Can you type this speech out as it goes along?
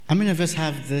How many of us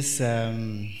have this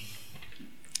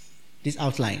this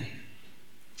outline?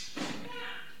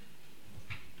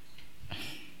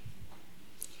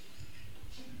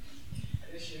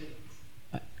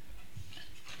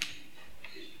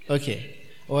 Okay.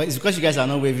 Well, it's because you guys are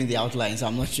not waving the outline, so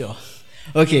I'm not sure.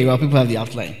 Okay, well, people have the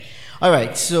outline. All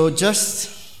right, so just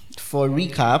for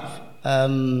recap,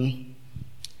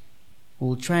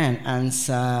 we'll try and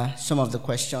answer some of the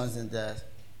questions in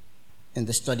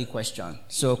the study question.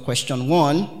 So question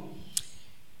 1,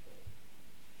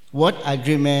 what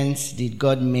agreements did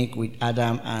God make with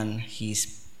Adam and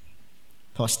his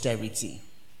posterity?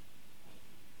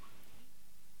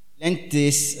 Learned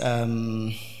this,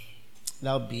 that'll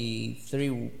be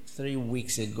three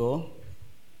weeks ago.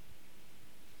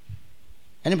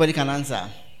 Anybody can answer.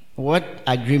 What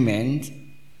agreement?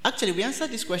 Actually, we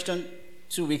answered this question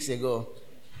 2 weeks ago.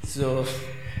 So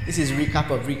this is recap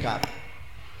of recap.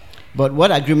 But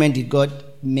what agreement did God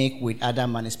make with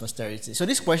Adam and his posterity? So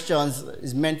this question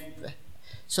is meant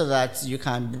so that you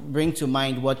can bring to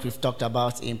mind what we've talked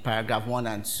about in paragraph 1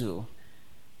 and 2.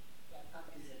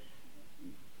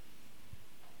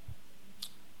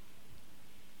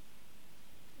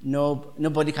 No,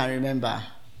 nobody can remember.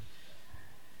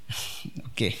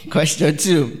 Okay, question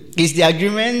 2. Is the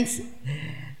agreement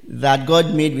that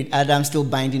God made with Adam still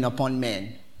binding upon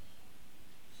men?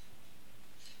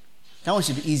 That one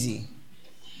should be easy.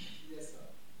 Yes,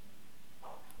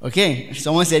 sir. Okay,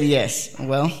 someone said yes.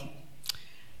 Well,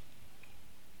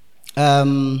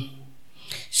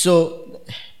 so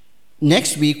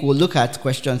next week we'll look at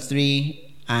question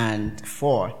 3 and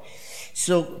 4.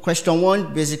 So question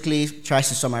 1 basically tries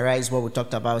to summarize what we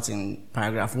talked about in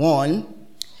paragraph 1.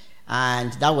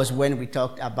 And that was when we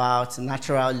talked about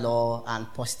natural law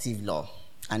and positive law.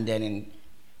 And then in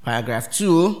paragraph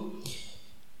 2,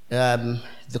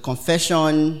 the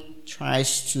confession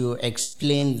tries to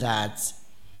explain that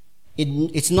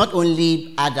it's not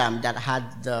only Adam that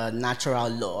had the natural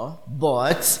law,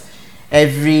 but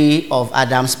every of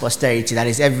Adam's posterity, that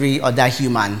is every other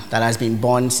human that has been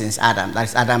born since Adam, that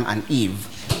is Adam and Eve,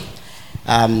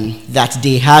 that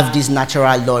they have this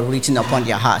natural law written upon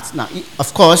their hearts. Now,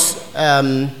 of course,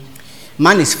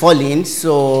 man is fallen,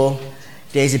 so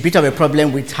there is a bit of a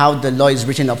problem with how the law is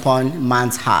written upon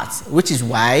man's heart, which is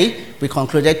why we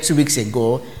concluded 2 weeks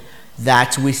ago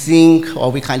that we think,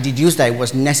 or we can deduce that it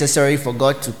was necessary for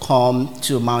God to come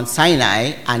to Mount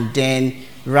Sinai and then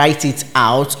write it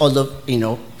out, although,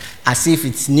 as if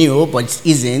it's new, but it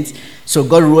isn't. So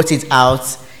God wrote it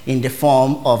out in the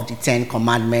form of the 10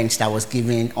 commandments that was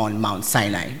given on Mount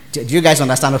Sinai. Do you guys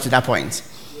understand up to that point?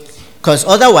 Because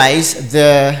otherwise,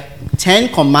 the 10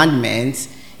 commandments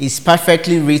is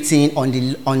perfectly written on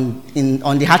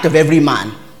the heart of every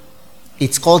man.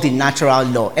 It's called the natural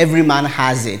law. Every man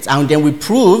has it. And then we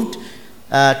proved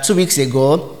 2 weeks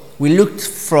ago, we looked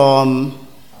from,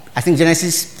 I think,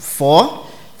 Genesis 4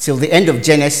 till the end of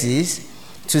Genesis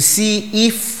to see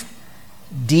if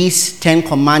these 10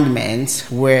 commandments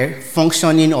were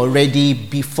functioning already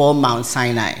before Mount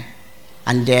Sinai.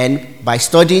 And then by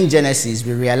studying Genesis,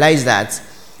 we realized that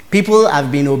people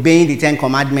have been obeying the 10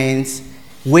 commandments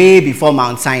way before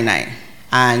Mount Sinai.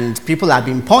 And people have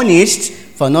been punished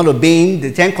for not obeying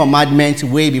the 10 commandments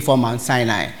way before Mount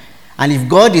Sinai. And if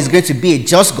God is going to be a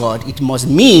just God, it must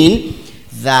mean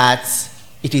that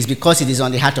it is because it is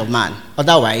on the heart of man.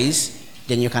 Otherwise,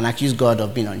 then you can accuse God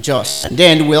of being unjust. And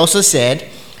then we also said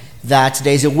that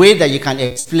there is a way that you can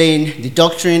explain the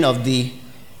doctrine of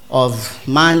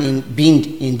man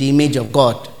being in the image of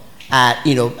God,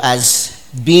 as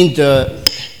being the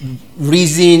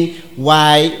reason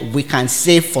why we can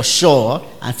say for sure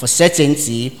and for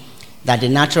certainty that the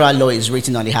natural law is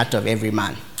written on the heart of every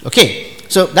man. Okay,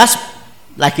 so that's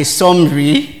like a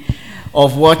summary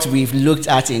of what we've looked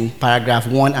at in paragraph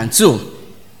 1 and 2.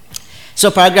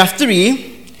 So paragraph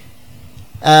 3,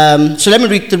 so let me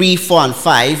read 3, 4, and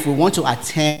 5. We want to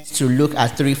attempt to look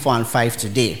at 3, 4, and 5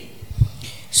 today.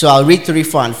 So I'll read 3,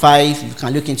 4, and 5. You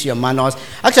can look into your manuals.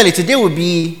 Actually, today will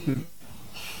be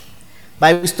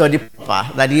Bible study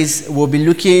proper. That is, we'll be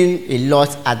looking a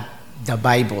lot at the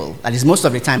Bible. That is, most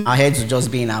of the time, our heads will just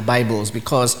be in our Bibles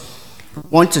because we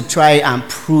want to try and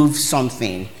prove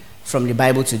something from the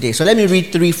Bible today. So let me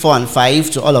read 3, 4, and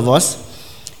 5 to all of us.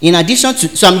 In addition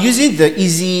to, so I'm using the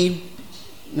it's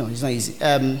not easy,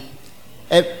 a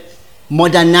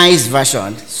modernized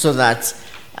version so that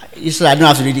I don't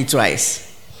have to read it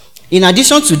twice. In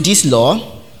addition to this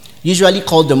law, usually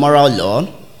called the moral law,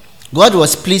 God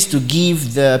was pleased to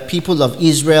give the people of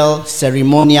Israel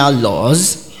ceremonial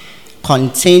laws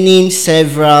containing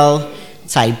several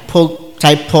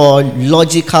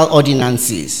typological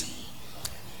ordinances.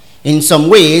 In some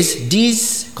ways,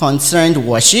 these concerned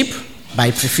worship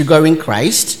by prefiguring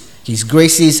Christ, his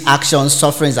graces, actions,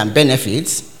 sufferings, and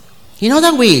benefits. In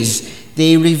other ways,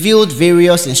 they revealed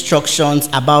various instructions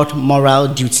about moral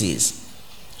duties.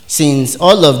 Since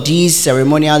all of these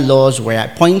ceremonial laws were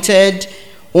appointed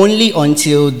only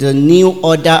until the new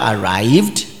order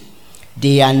arrived,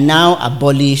 they are now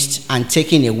abolished and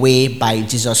taken away by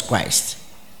Jesus Christ.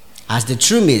 As the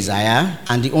true Messiah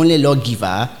and the only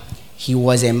lawgiver, he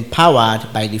was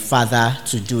empowered by the Father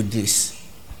to do this.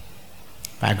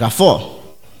 Paragraph 4.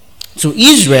 To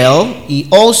Israel, he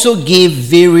also gave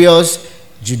various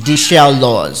judicial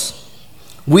laws,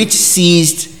 which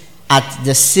ceased at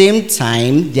the same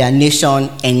time their nation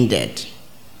ended.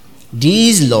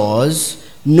 These laws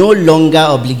no longer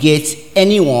obligate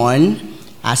anyone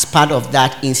as part of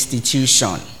that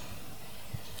institution.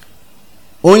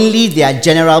 Only their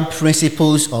general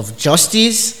principles of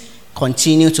justice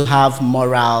continue to have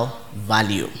moral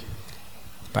value.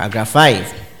 Paragraph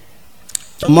 5.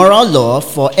 The moral law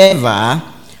forever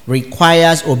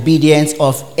requires obedience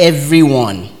of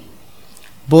everyone,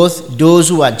 both those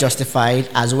who are justified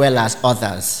as well as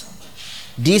others.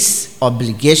 This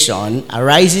obligation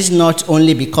arises not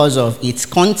only because of its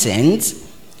content,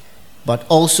 but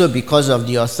also because of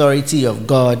the authority of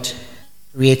God,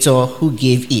 Creator, who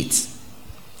gave it.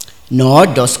 Nor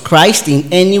does Christ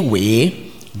in any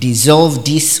way dissolve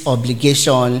this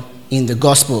obligation in the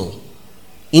gospel.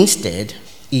 Instead,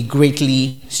 he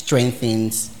greatly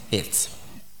strengthens it.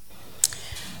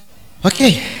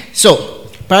 Okay, so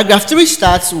paragraph 3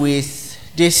 starts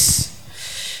with this.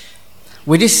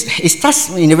 It starts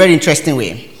in a very interesting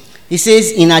way. It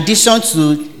says, in addition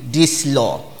to this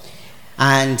law,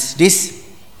 and this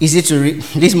easy to read,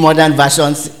 these modern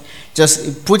versions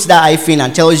just puts that hyphen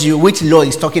and tells you which law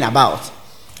he's talking about.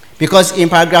 Because in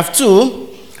paragraph 2,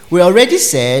 we already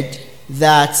said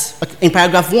that, in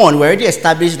paragraph 1, we already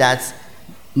established that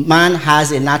man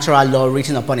has a natural law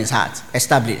written upon his heart,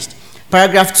 established.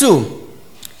 Paragraph 2,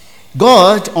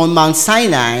 God on Mount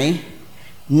Sinai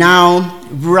now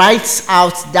writes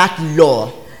out that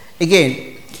law.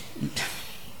 Again,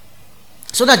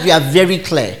 so that we are very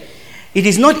clear, it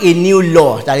is not a new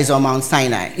law that is on Mount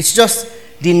Sinai. It's just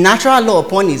the natural law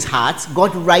upon his heart.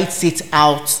 God writes it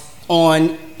out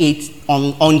on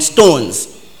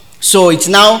stones. So it's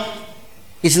now,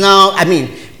 I mean,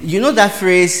 you know that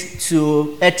phrase,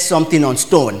 to etch something on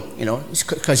stone,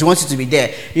 because you want it to be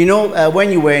there.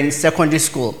 When you were in secondary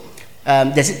school,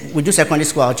 we do secondary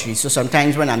school outreach. So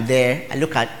sometimes when I'm there, I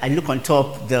look on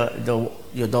top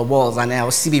the walls, and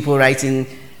I'll see people writing,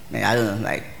 I don't know,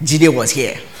 like Jide was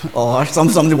here, or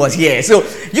something was here. So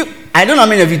I don't know how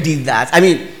many of you did that. I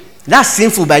mean, that's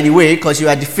sinful, by the way, because you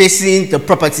are defacing the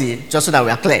property, just so that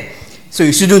we are clear. So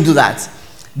you shouldn't do that.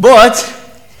 But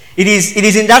it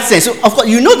is in that sense. So of course,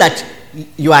 you know that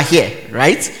you are here,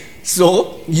 right?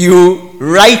 So you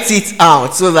write it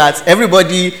out so that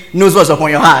everybody knows what's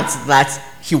upon your heart, that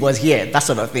he was here, that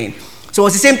sort of thing. So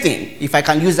it's the same thing, if I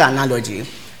can use that analogy.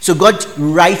 So God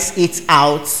writes it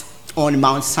out on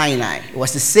Mount Sinai. It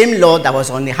was the same law that was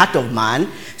on the heart of man.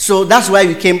 So that's why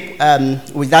we came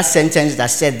with that sentence that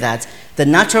said that the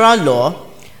natural law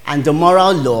and the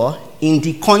moral law in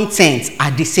the content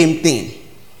are the same thing.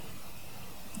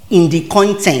 In the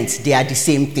content, they are the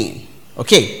same thing.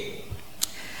 Okay?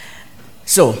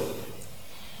 So,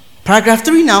 paragraph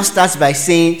 3 now starts by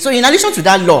saying, so in addition to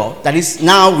that law, that is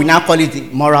now, we now call it the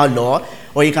moral law,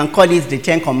 or you can call it the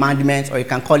 10 Commandments, or you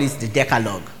can call it the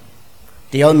Decalogue.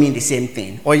 They all mean the same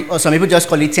thing. Or some people just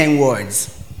call it 10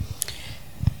 words.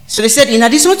 So they said, in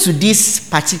addition to this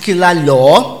particular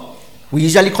law, we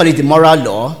usually call it the moral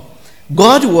law,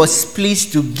 God was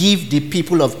pleased to give the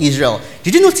people of Israel.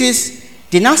 Did you notice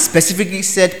they now specifically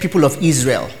said people of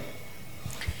Israel?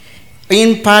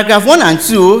 In paragraph 1 and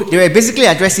 2, they were basically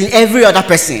addressing every other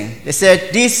person. They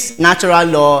said, this natural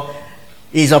law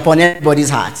is upon everybody's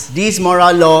hearts. This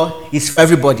moral law is for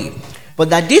everybody. But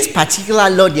that this particular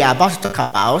law they are about to talk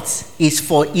about is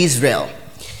for Israel.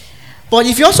 But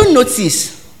if you also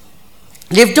notice,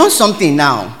 they've done something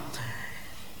now.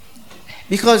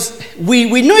 Because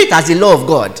we know it as the law of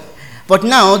God. But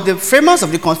now, the framers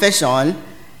of the confession,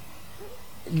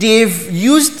 they've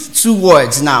used 2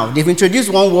 words now. They've introduced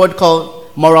one word called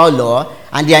moral law,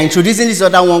 and they are introducing this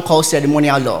other one called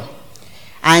ceremonial law.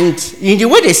 And in the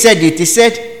way they said it, they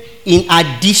said, in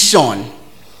addition.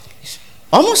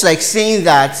 Almost like saying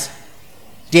that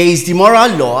there is the moral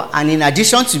law, and in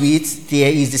addition to it,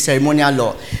 there is the ceremonial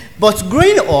law. But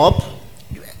growing up,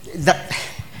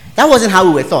 that wasn't how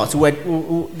we were taught.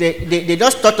 They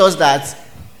just taught us that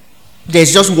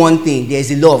there's just one thing, there's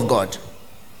the law of God.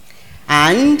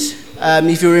 And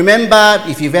If you remember,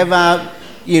 if you've ever,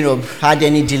 had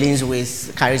any dealings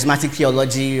with charismatic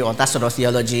theology or that sort of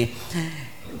theology,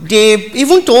 they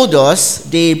even told us,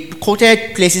 they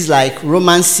quoted places like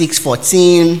Romans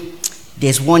 6:14.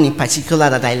 There's one in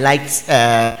particular that I liked,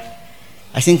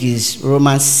 I think is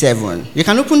Romans 7. You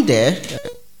can open there.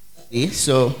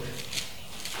 So,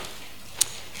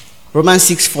 Romans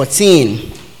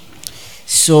 6:14.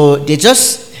 So, they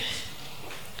just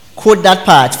quote that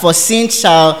part. For sin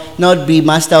shall not be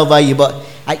master over you. But,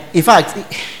 in fact,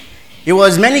 it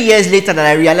was many years later that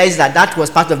I realized that was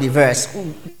part of the verse.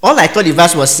 All I thought the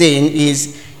verse was saying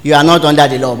is, you are not under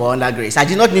the law, but under grace. I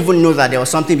did not even know that there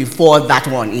was something before that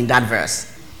one in that verse.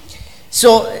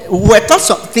 So we're taught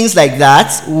some things like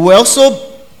that. We're also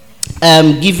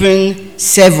given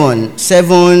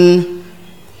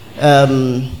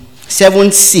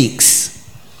 7:6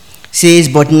 says,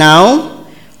 but now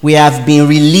we have been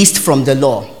released from the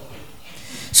law.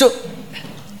 So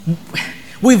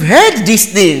we've heard these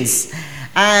things,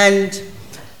 and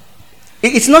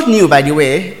it's not new, by the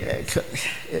way.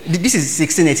 This is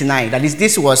 1689. That is,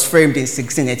 this was framed in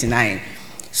 1689.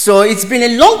 So it's been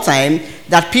a long time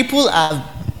that people have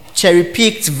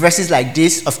cherry-picked verses like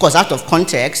this, of course, out of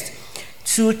context,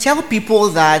 to tell people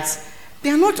that they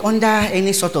are not under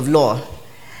any sort of law.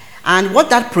 And what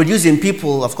that produced in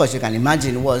people, of course, you can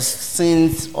imagine, was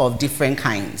sins of different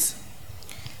kinds.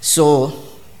 So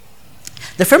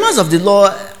the framers of the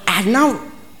law are now,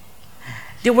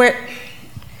 they were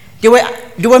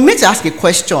made to ask a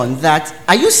question that,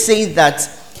 are you saying that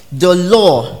the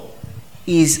law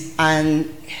is an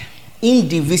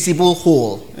indivisible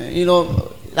whole?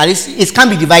 That is, it can't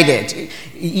be divided.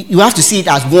 You have to see it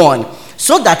as one.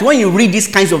 So that when you read these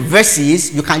kinds of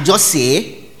verses, you can just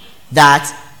say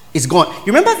that it's gone.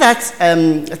 You remember that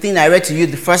thing I read to you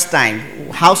the first time,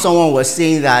 how someone was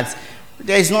saying that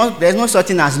there's no such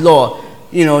thing as law.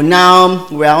 Now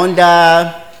we're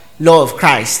under law of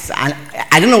Christ. And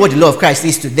I don't know what the law of Christ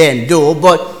is to them, though,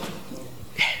 but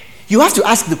you have to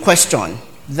ask the question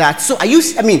that,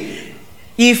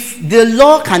 if the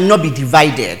law cannot be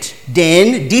divided,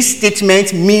 then this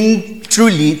statement means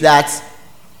truly that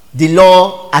the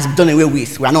law has been done away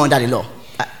with. We are not under the law.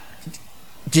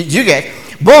 Do you get?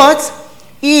 But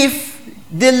if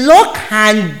the law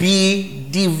can be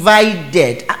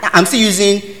divided, I'm still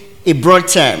using a broad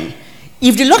term.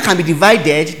 If the law can be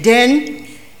divided, then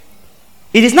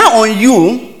it is now on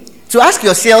you to ask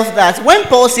yourself that when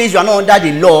Paul says you are not under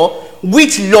the law,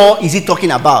 which law is he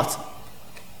talking about?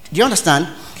 Do you understand?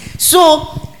 So,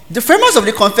 the framers of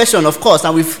the confession, of course,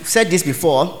 and we've said this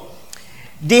before,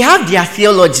 they have their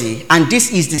theology, and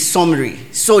this is the summary.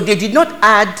 So, they did not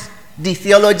add the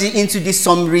theology into this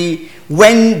summary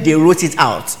when they wrote it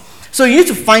out. So, you need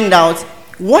to find out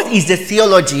what is the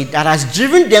theology that has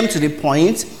driven them to the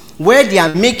point where they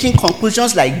are making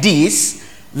conclusions like this,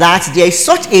 that there is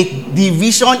such a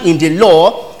division in the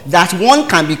law that one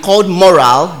can be called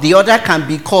moral, the other can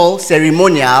be called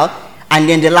ceremonial, and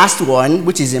then the last one,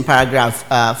 which is in paragraph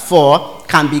 4,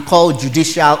 can be called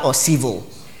judicial or civil.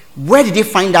 Where did they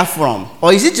find that from?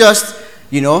 Or is it just,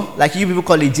 like you people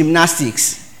call it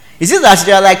gymnastics? Is it that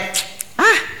they're like,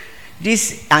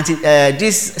 these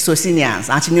Socinians,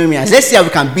 antinomians, let's see how we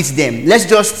can beat them.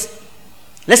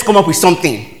 Let's come up with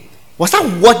something. Was that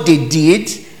what they did?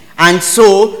 And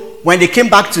so when they came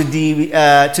back to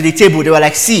the table, they were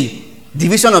like, see,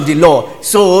 division of the law.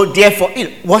 So therefore,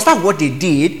 was that what they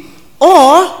did?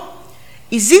 Or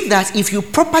is it that if you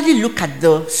properly look at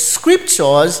the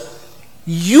scriptures,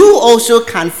 you also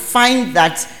can find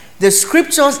that the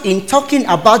scriptures, in talking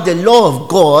about the law of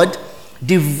God,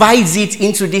 divides it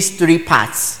into these three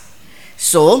parts.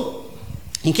 So,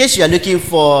 in case you are looking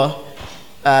for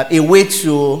a way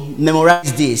to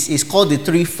memorize this, it's called the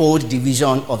Threefold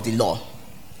Division of the law.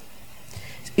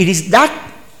 It is that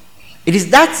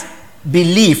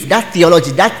belief, that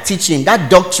theology, that teaching,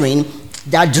 that doctrine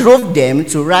that drove them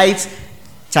to write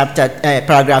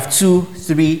paragraph 2,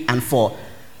 3, and 4.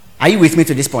 Are you with me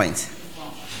to this point?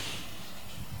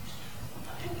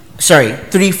 Sorry,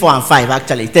 3, 4, and 5,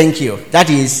 actually. Thank you. That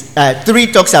is,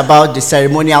 3 talks about the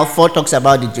ceremonial, 4 talks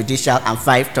about the judicial, and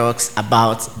 5 talks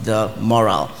about the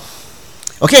moral.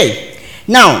 Okay,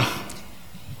 now,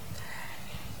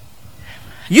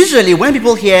 usually when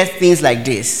people hear things like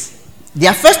this,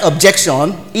 their first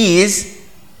objection is,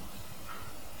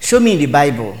 show me in the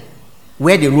Bible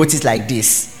where they wrote it like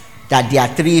this, that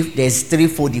there's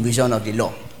threefold division of the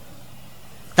law.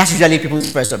 That's usually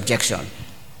people's first objection.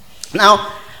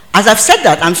 Now, as I've said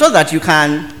that, I'm sure that you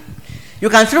can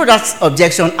throw that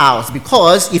objection out,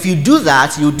 because if you do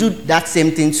that, you do that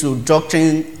same thing to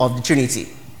doctrine of the Trinity.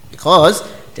 Because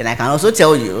then I can also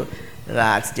tell you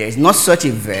that there is not such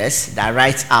a verse that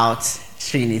writes out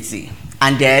Trinity.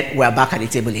 And then we're back at the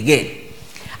table again.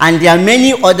 And there are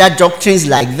many other doctrines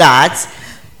like that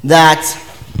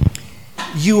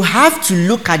you have to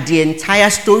look at the entire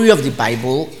story of the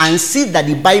Bible and see that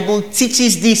the Bible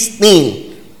teaches this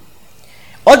thing.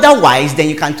 Otherwise, then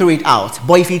you can throw it out.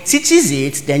 But if it teaches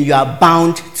it, then you are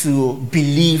bound to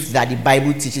believe that the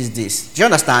Bible teaches this. Do you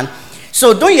understand?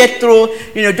 So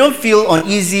don't feel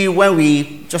uneasy when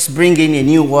we just bring in a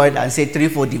new word and say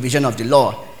threefold division of the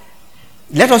law.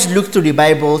 Let us look through the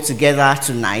Bible together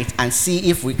tonight and see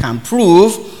if we can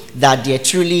prove that there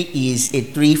truly is a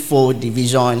threefold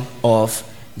division of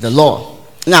the law.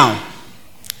 Now,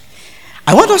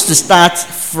 I want us to start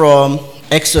from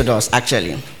Exodus,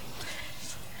 actually.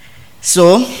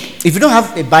 So, if you don't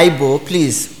have a Bible,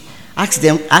 please ask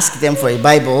them for a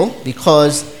Bible,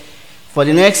 because for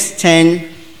the next 10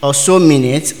 or so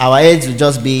minutes, our heads will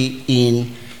just be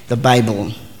in the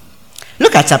Bible.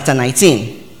 Look at chapter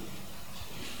 19.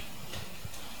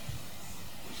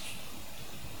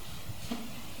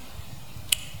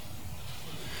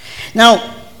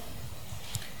 Now,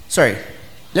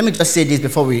 let me just say this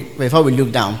before we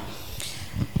look down.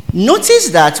 Notice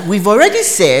that we've already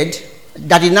said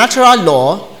that the natural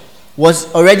law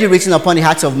was already written upon the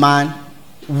hearts of man.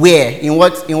 Where? In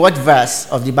what verse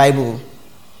of the Bible?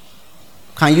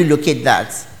 Can you locate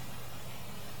that?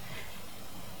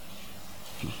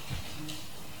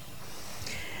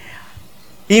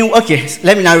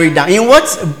 Let me now read down.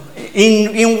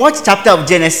 In what chapter of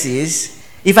Genesis?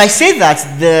 If I say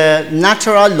that the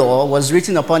natural law was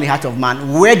written upon the heart of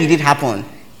man, where did it happen?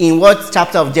 In what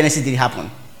chapter of Genesis did it happen?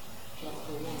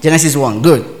 Genesis 1.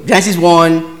 Good. Genesis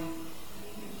 1.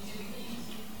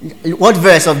 What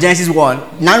verse of Genesis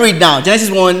 1? Now read down. Genesis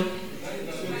 1.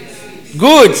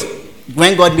 Good.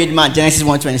 When God made man, Genesis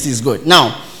 1:26 is good.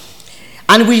 Now,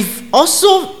 and we've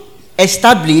also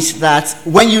established that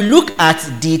when you look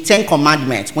at the Ten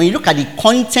Commandments, when you look at the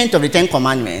content of the Ten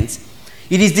Commandments,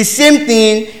 it is the same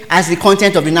thing as the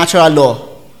content of the natural law.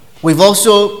 We've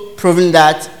also proven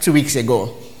that 2 weeks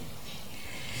ago.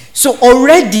 So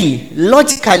already,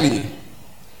 logically,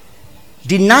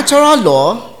 the natural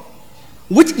law,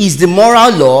 which is the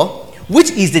moral law,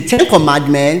 which is the Ten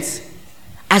Commandments,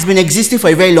 has been existing for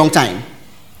a very long time.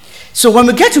 So when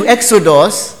we get to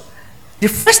Exodus, the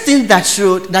first thing that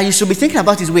you should be thinking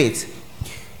about is, wait.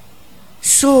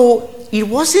 So it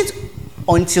wasn't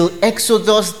until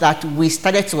Exodus that we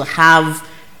started to have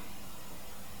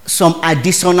some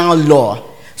additional law.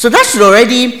 So that should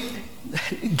already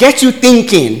get you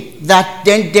thinking that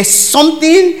then there's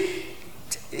something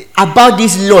about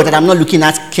this law that I'm not looking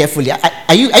at carefully.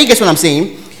 Are you getting what I'm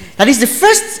saying? That is, the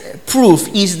first proof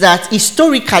is that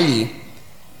historically,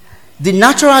 the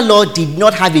natural law did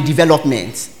not have a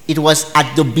development. It was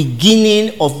at the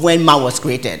beginning of when man was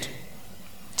created.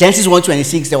 Genesis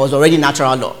 1:26, there was already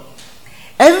natural law.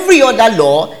 Every other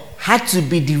law had to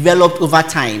be developed over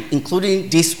time, including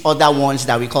these other ones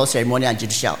that we call ceremonial and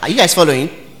judicial. Are you guys following?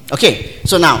 Okay,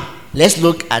 so now let's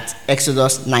look at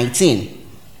Exodus 19.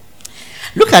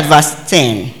 Look at verse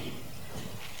 10.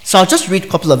 So I'll just read a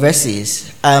couple of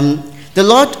verses. The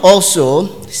Lord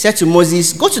also said to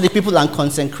Moses, "Go to the people and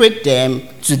consecrate them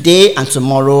today and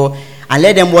tomorrow, and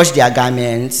let them wash their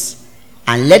garments,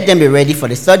 and let them be ready for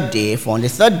the third day. For on the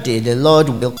third day, the Lord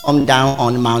will come down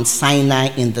on Mount Sinai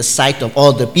in the sight of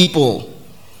all the people."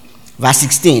 Verse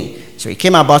 16. So it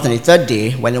came about on the third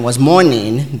day, when it was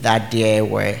morning, that there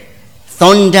were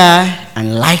thunder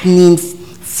and lightning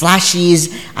flashes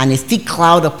and a thick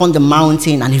cloud upon the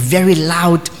mountain and a very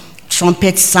loud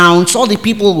trumpet sound. So all the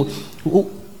people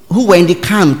who were in the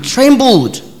camp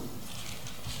trembled.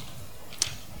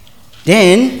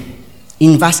 Then,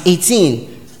 in verse 18,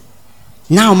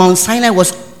 now Mount Sinai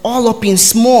was all up in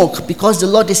smoke because the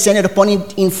Lord descended upon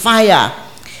it in fire.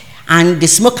 And the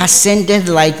smoke ascended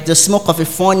like the smoke of a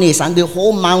furnace, and the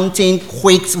whole mountain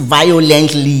quaked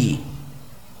violently.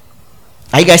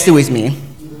 Are you guys still with me? Yes.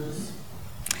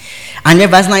 And then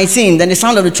verse 19, then the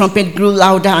sound of the trumpet grew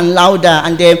louder and louder.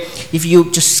 And then if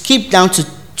you just skip down to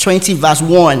 20 verse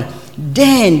 1,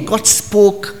 then God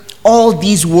spoke all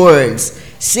these words,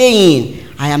 saying,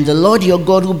 "I am the Lord your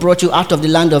God who brought you out of the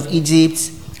land of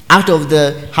Egypt, out of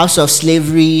the house of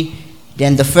slavery."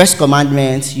 Then the first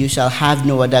commandment, "You shall have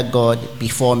no other God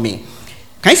before me."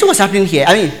 Can you see what's happening here?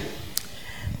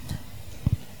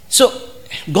 So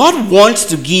God wants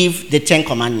to give the 10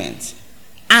 commandments.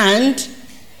 And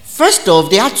first off,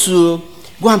 they had to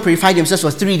go and purify themselves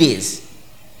for 3 days,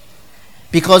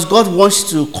 because God wants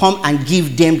to come and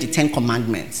give them the 10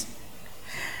 commandments.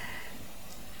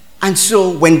 And so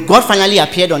when God finally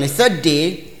appeared on the third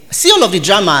day, See all of the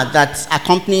drama that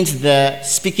accompanied the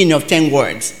speaking of 10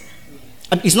 words.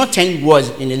 It's not 10 words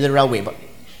in a literal way, but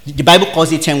the Bible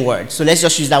calls it 10 words. So let's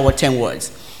just use that word 10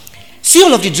 words. See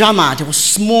all of the drama. There was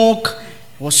smoke,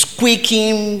 there was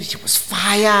quaking, there was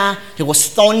fire, there was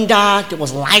thunder, there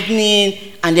was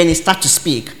lightning, and then he started to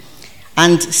speak.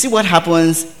 And see what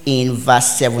happens in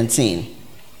verse 17.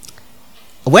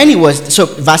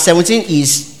 Verse 17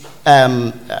 is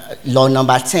law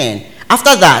number 10.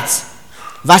 After that,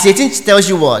 verse 18 tells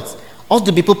you what? All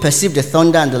the people perceived the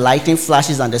thunder and the lightning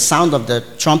flashes and the sound of the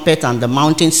trumpet and the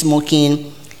mountain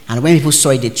smoking. And when people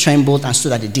saw it, they trembled and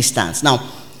stood at a distance. Now,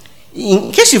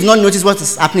 in case you've not noticed what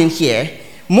is happening here,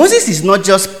 Moses is not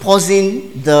just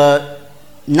pausing the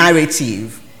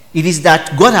narrative. It is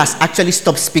that God has actually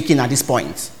stopped speaking at this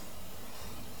point.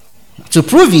 To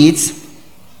prove it,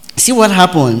 see what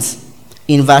happens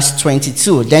in verse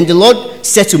 22. Then the Lord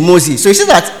said to Moses, so you see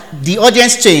that the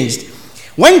audience changed.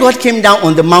 When God came down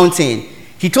on the mountain,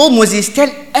 he told Moses, tell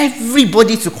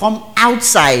everybody to come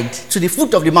outside to the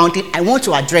foot of the mountain. I want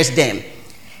to address them.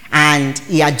 And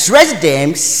he addressed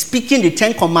them, speaking the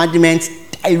 10 commandments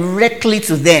directly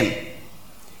to them.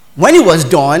 When he was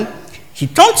done, he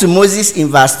turned to Moses in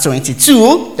verse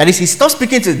 22. That is, he stopped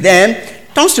speaking to them,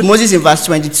 turns to Moses in verse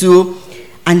 22,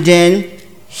 and then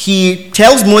he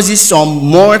tells Moses some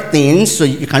more things, so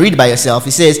you can read by yourself.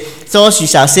 He says, thus you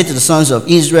shall say to the sons of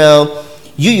Israel,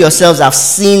 you yourselves have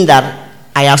seen that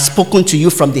I have spoken to you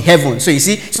from the heavens. So you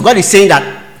see, so God is saying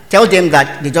that, tell them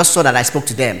that they just saw that I spoke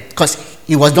to them, because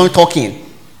he was done talking.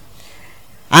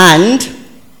 And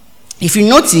if you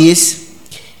notice,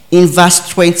 in verse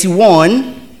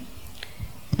 21,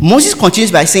 Moses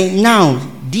continues by saying, now,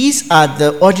 these are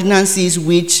the ordinances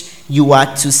which you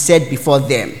are to set before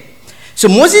them. So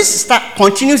Moses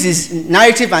continues his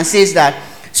narrative and says that,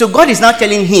 so God is now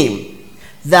telling him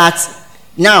that,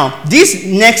 now, this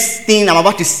next thing I'm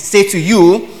about to say to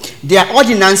you, their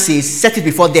ordinances, set it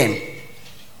before them.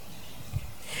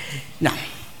 Now,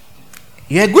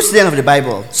 you're a good student of the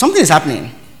Bible. Something is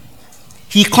happening.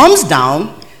 He comes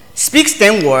down, speaks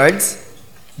 10 words,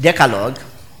 Decalogue,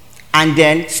 and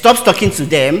then stops talking to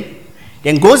them,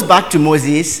 then goes back to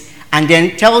Moses, and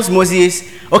then tells Moses,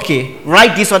 okay,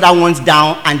 write these other ones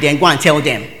down, and then go and tell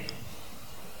them.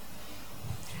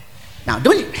 Now,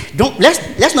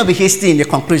 let's not be hasty in the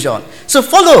conclusion. So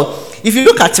follow. If you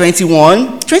look at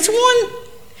 21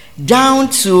 down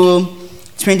to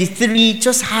 23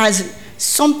 just has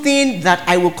something that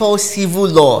I will call civil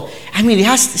law. I mean, it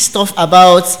has stuff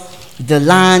about the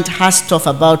land, has stuff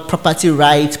about property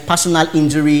rights, personal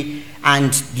injury,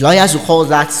 and lawyers will call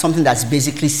that something that's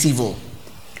basically civil.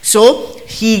 So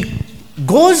he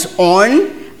goes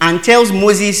on and tells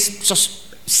Moses just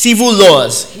civil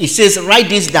laws. He says, write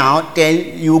this down,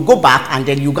 then you go back and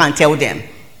then you go and tell them.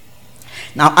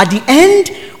 Now, at the end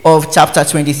of chapter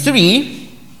 23,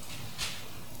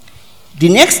 the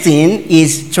next thing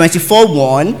is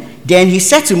 24:1. Then he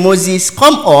said to Moses,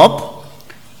 come up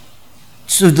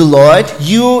to the Lord,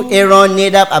 you, Aaron,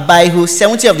 Nadab, Abihu,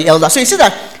 70 of the elders. So you see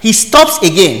that he stops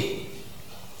again.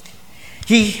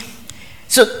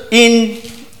 So in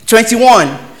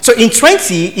 21, so in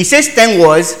 20, he says 10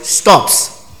 words, stops.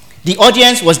 The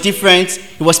audience was different.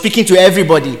 He was speaking to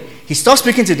everybody. He stops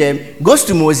speaking to them, goes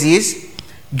to Moses,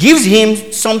 gives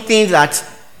him something that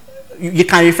you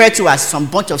can refer to as some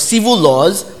bunch of civil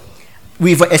laws.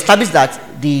 We've established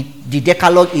that the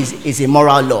Decalogue is a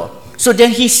moral law. So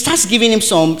then he starts giving him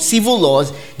some civil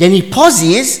laws. Then he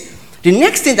pauses. The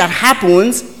next thing that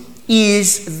happens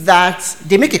is that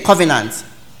they make a covenant.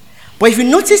 But if you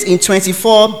notice in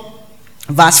 24,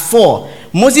 verse 4,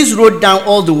 Moses wrote down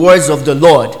all the words of the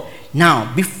Lord.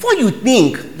 Now, before you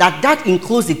think that that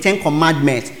includes the 10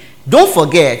 commandments, don't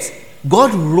forget,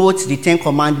 God wrote the 10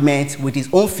 commandments with his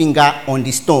own finger on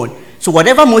the stone. So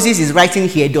whatever Moses is writing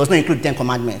here does not include the 10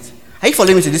 commandments. Are you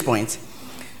following me to this point?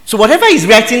 So whatever he's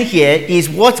writing here is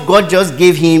what God just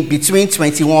gave him between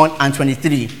 21 and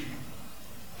 23.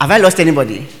 Have I lost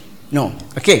anybody? No.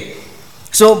 Okay.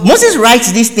 So Moses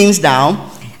writes these things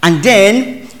down, and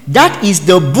then that is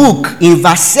the book in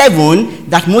verse 7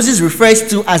 that Moses refers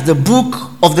to as the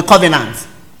book of the covenant.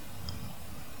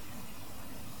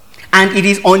 And it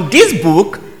is on this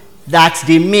book that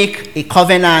they make a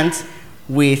covenant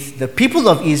with the people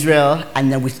of Israel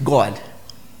and then with God.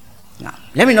 Now,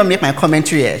 let me not make my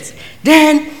commentary yet.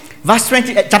 Then, verse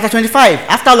 20, chapter 25,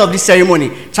 after all of this ceremony,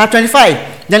 chapter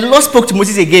 25, then the Lord spoke to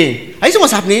Moses again. Are you seeing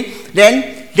what's happening?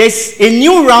 Then there's a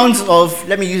new round of,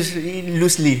 let me use it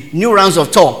loosely, new rounds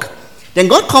of talk. Then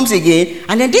God comes again,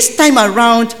 and then this time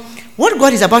around, what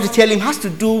God is about to tell him has to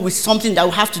do with something that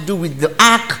will have to do with the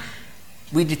ark,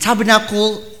 with the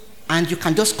tabernacle, and you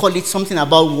can just call it something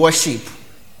about worship,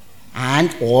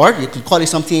 or you could call it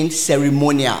something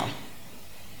ceremonial.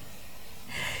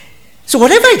 So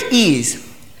whatever it is,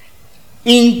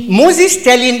 in Moses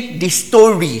telling the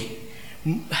story,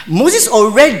 Moses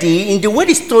already, in the way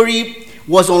the story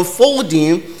was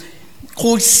unfolding,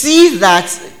 could see that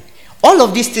all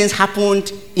of these things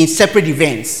happened in separate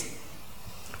events.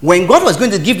 When God was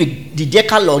going to give the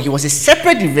Decalogue, it was a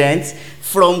separate event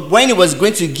from when he was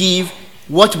going to give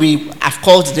what we have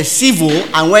called the civil,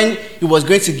 and when he was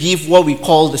going to give what we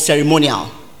call the ceremonial.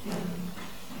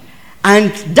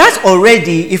 And that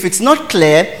already, if it's not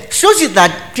clear, shows you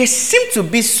that there seems to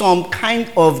be some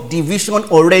kind of division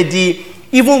already,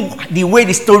 even the way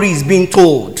the story is being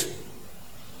told.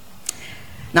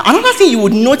 Now, another thing you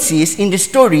would notice in the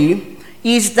story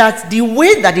is that the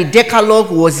way that the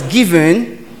Decalogue was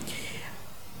given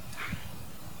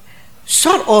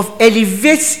sort of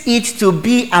elevates it to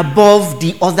be above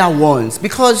the other ones.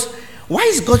 Because why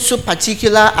is God so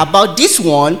particular about this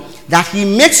one that he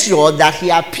makes sure that he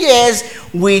appears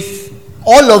with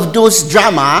all of those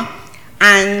drama,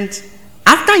 and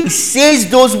after he says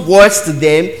those words to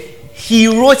them, he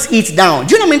wrote it down?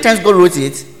 Do you know how many times God wrote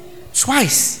it?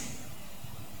 Twice.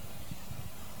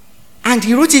 And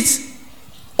he wrote it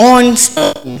on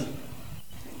stone.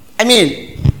 I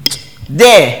mean,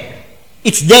 there.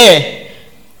 It's there.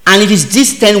 And it is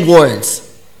these 10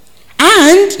 words.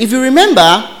 And if you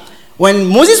remember, when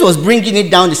Moses was bringing it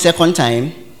down the second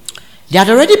time, they had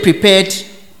already prepared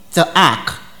the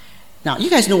ark. Now, you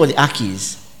guys know what the ark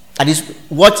is. That is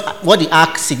what the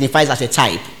ark signifies as a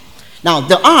type. Now,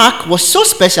 the ark was so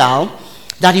special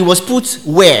that it was put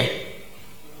where?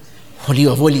 Holy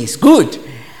of Holies. Good.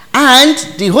 And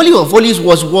the Holy of Holies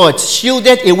was what?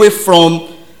 Shielded away from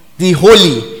the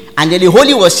holy. And then the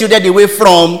holy was shielded away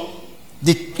from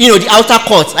the outer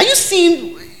court. Are you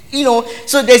seeing,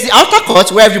 so there's the outer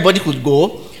court where everybody could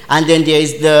go, and then there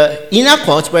is the inner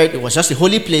court where it was just a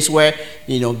holy place where,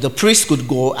 the priest could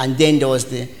go, and then there was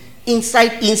the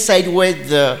inside where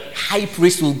the high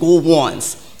priest will go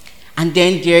once. And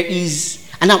then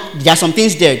and now there are some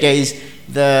things there.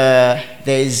 There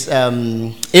is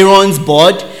Aaron's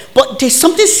board, but there's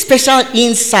something special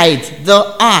inside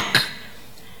the ark.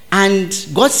 And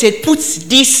God said, put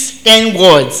these 10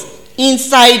 words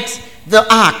inside the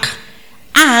ark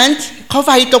and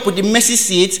cover it up with the mercy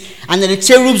seat, and then the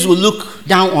cherubs will look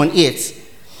down on it.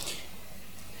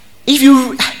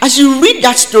 As you read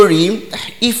that story,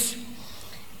 if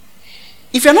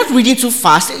you're not reading too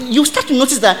fast, you start to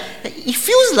notice that it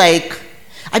feels like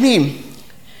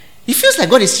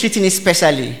God is treating it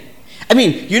specially. I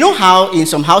mean, you know how in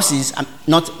some houses,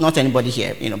 not anybody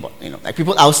here, but like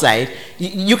people outside,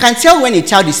 you can tell when a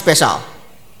child is special.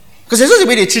 Because there's just a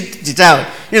way they treat the child.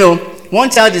 One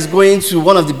child is going to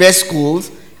one of the best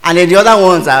schools, and then the other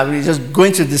ones are just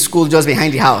going to the school just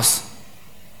behind the house.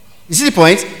 You see the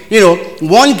point?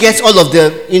 One gets all of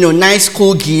the, nice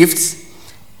school gifts,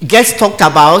 gets talked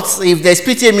about. If there's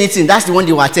PTA meeting, that's the one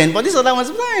they will attend. But these other ones,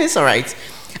 it's all right.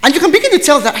 And you can begin to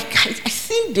tell that I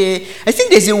think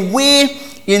there's a way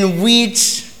in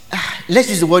which, let's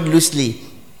use the word loosely,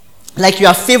 like you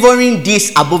are favoring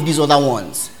this above these other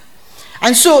ones.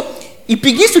 And so it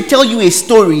begins to tell you a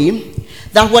story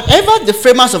that whatever the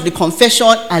framers of the confession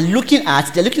are looking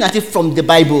at, they're looking at it from the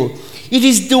Bible. It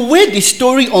is the way the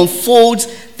story unfolds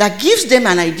that gives them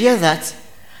an idea that,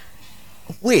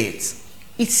 wait,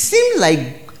 it seemed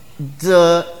like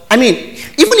even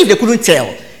if they couldn't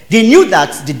tell, they knew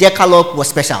that the Decalogue was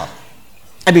special.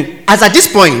 As at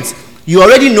this point, you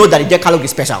already know that the Decalogue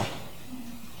is special.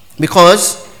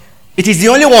 Because it is the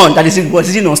only one that was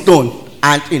written on stone.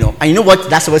 And you know what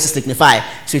that's supposed to signify.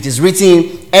 So it is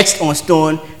written, etched on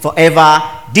stone forever.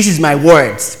 This is my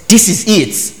words. This is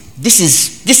it. This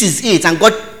is it. And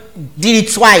God did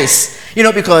it twice.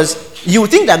 Because you would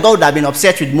think that God would have been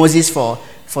upset with Moses for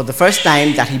the first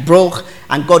time that he broke,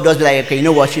 and God does be like, okay, you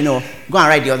know what, go and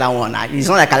write the other one. It's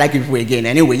not like I like you people again.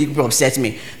 Anyway, you people upset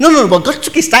me. No, but God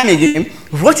took his time again,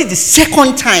 wrote it the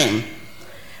second time.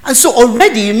 And so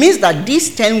already it means that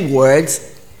these 10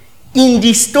 words in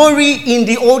the story in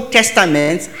the Old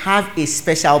Testament have a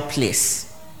special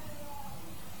place.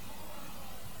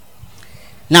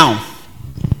 Now,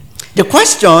 the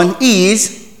question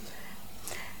is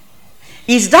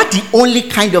that the only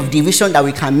kind of division that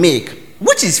we can make?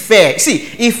 Which is fair. See,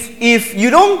 if you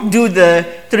don't do the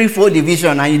threefold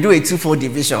division and you do a twofold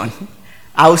division,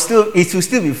 it will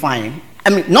still be fine.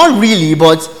 Not really,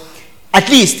 but at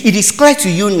least it is clear to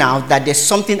you now that there's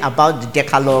something about the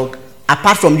Decalogue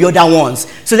apart from the other ones.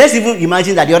 So let's even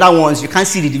imagine that the other ones, you can't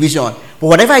see the division. But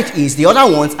whatever it is, the other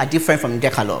ones are different from the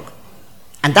Decalogue.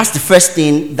 And that's the first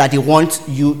thing that they want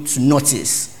you to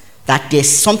notice, that there's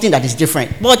something that is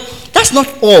different. But that's not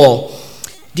all.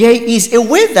 There is a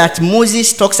way that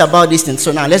Moses talks about this thing.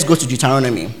 So now let's go to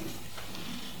Deuteronomy.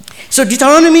 So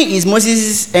Deuteronomy is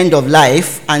Moses' end of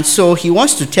life, and so he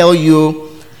wants to tell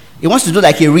you, he wants to do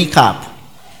like a recap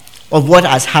of what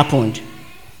has happened.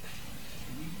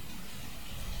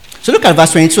 So look at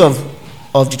verse 22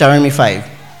 of Deuteronomy 5.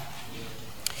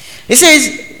 It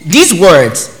says, these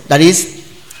words, that is,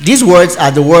 these words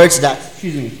are the words that,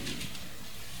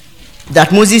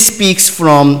 that Moses speaks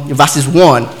from verses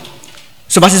 1.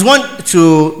 So verses 1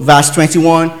 to verse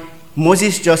 21,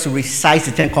 Moses just recites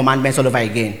the 10 commandments all over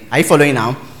again. Are you following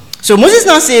now? So Moses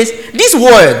now says, these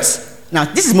words, now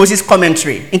this is Moses'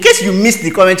 commentary. In case you missed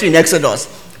the commentary in Exodus,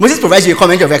 Moses provides you a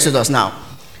commentary of Exodus now.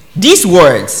 These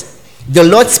words, the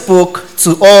Lord spoke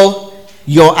to all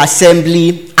your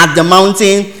assembly at the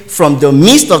mountain from the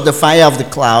midst of the fire of the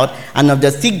cloud and of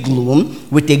the thick gloom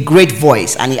with a great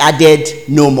voice. And he added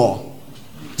no more.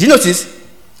 Did you notice?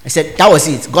 I said, that was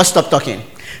it. God stopped talking.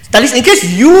 That is, in case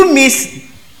you missed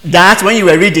that when you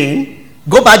were reading,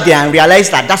 go back there and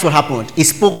realize that that's what happened. He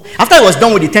spoke. After he was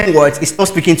done with the 10 words, he stopped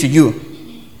speaking to you.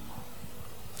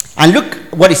 And look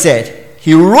what he said.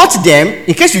 He wrote them,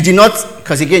 in case you did not,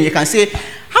 because again, you can say,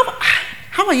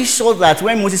 how are you sure that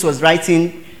when Moses was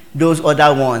writing those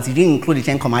other ones, he didn't include the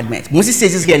 10 commandments? Moses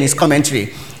says this here in his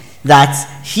commentary,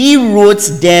 that he wrote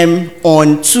them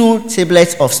on 2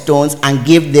 tablets of stones and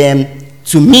gave them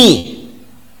to me.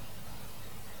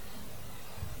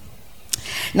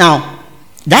 Now,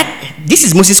 this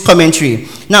is Moses' commentary.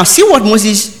 Now, see what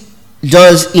Moses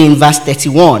does in verse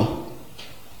 31.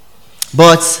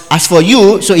 But as for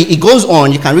you, so it goes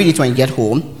on, you can read it when you get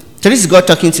home. So this is God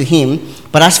talking to him.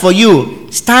 But as for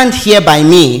you, stand here by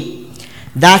me,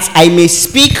 that I may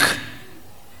speak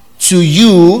to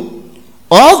you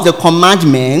all the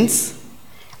commandments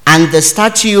and the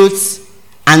statutes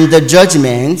and the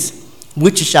judgments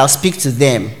which you shall speak to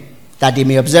them, that they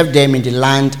may observe them in the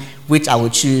land which I will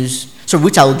choose, so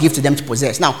which I will give to them to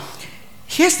possess. Now,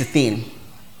 here's the thing.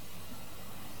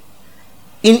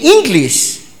 In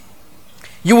English,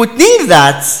 you would think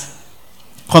that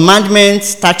commandments,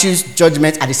 statutes,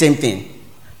 judgments are the same thing.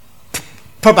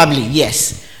 Probably,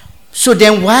 yes. So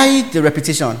then why the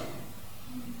repetition?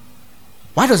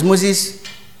 Why does Moses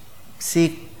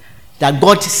say that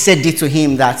God said it to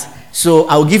him that, so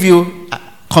I will give you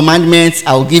commandments,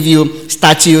 I will give you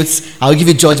statutes, I will give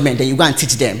you judgment, then you go and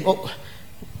teach them? Oh,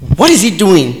 what is he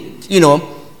doing,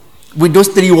 with those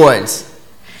 3 words?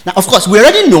 Now, of course, we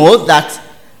already know that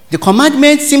the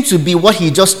commandments seem to be what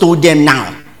he just told them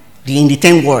now, in the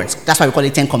 10 words. That's why we call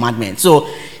it 10 commandments. So,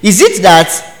 is it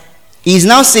that he's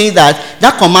now saying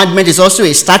that commandment is also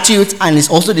a statute and is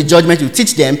also the judgment you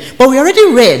teach them? But we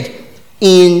already read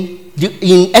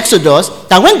in Exodus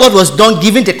that when God was done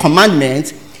giving the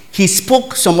commandment, he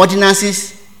spoke some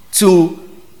ordinances to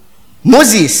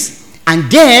Moses. And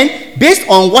then, based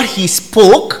on what he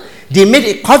spoke, they made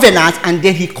a covenant, and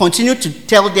then he continued to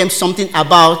tell them something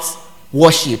about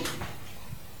worship.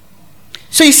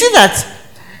 So you see that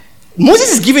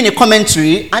Moses is giving a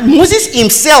commentary, and Moses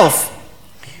himself,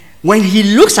 when he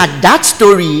looks at that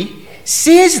story,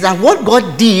 says that what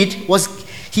God did was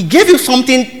he gave you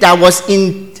something that was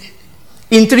in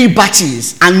 3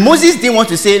 batches. And Moses didn't want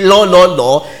to say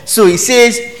law. So he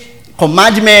says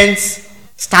commandments,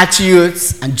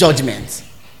 statutes, and judgments.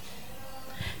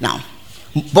 Now,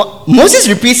 but Moses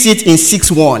repeats it in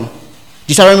 6:1.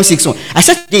 Deuteronomy 6:1. I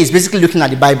said today is basically looking at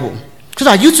the Bible, so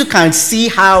that you too can see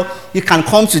how you can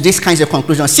come to these kinds of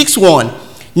conclusions. 6:1.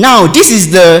 Now, this is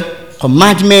the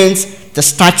commandments, the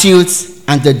statutes,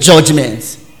 and the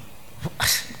judgments.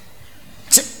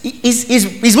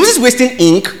 Is Moses wasting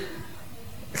ink?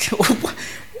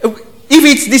 If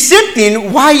it's the same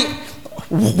thing, why?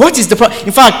 What is the problem?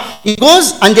 In fact, it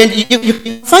goes, and then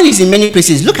you find this in many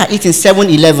places. Look at it in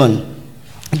 7:11.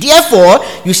 Therefore,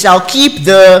 you shall keep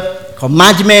the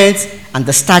commandments and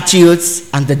the statutes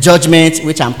and the judgments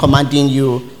which I'm commanding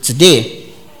you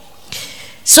today.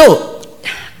 So,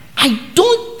 I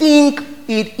don't think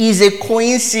it is a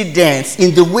coincidence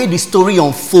in the way the story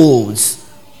unfolds.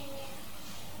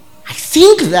 I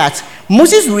think that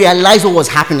Moses realized what was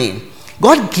happening.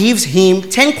 God gives him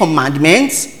 10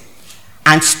 commandments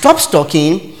and stops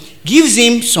talking, gives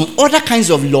him some other kinds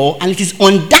of law, and it is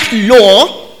on that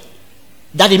law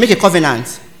that they make a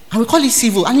covenant. And we call it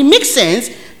civil. And it makes sense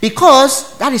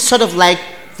because that is sort of like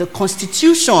the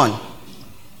constitution.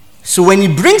 So when he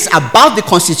brings about the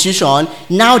constitution,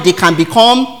 now he can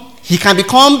become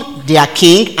their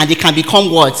king, and they can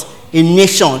become what? A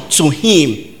nation to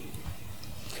him.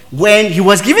 when he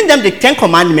was giving them the 10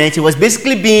 commandments, he was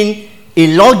basically being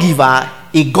a lawgiver,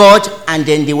 a god, and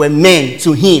then they were men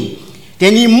to him.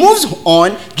 Then he moves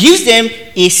on, gives them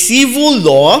a civil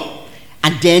law,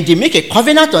 and then they make a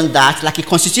covenant on that, like a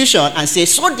constitution, and say,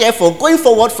 so therefore, going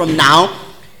forward from now,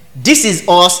 this is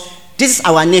us, this is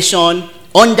our nation,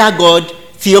 under God,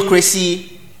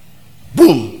 theocracy,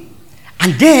 boom.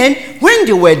 And then, when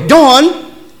they were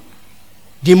done,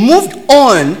 they moved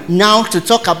on now to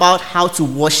talk about how to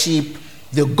worship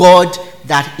the God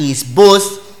that is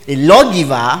both a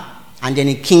lawgiver and then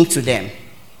a king to them.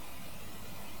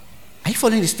 Are you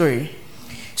following the story?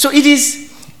 So it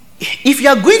is, if you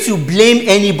are going to blame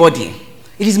anybody,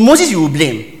 it is Moses you will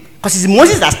blame. Because it's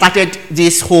Moses that started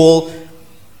this whole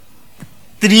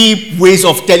 3 ways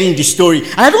of telling the story.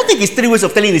 And I don't think it's 3 ways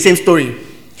of telling the same story.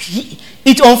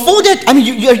 It unfolded, I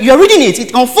mean, you're reading it,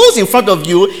 it unfolds in front of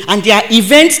you, and there are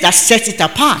events that set it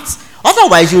apart.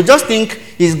 Otherwise, you just think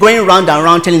he's going round and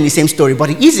round telling the same story,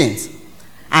 but it isn't.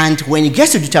 And when he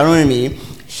gets to Deuteronomy,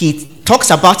 he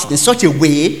talks about it in such a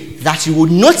way that you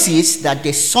would notice that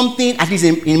there's something, at least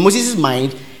in Moses'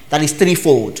 mind, that is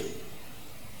threefold.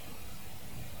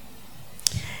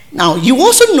 Now, you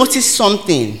also notice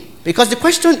something, because the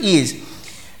question is,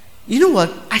 you know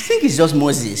what, I think it's just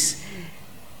Moses.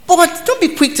 But don't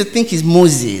be quick to think it's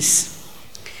Moses.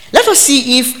 Let us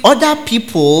see if other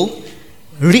people,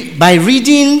 by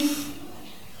reading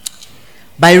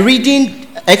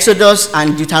Exodus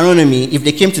and Deuteronomy, if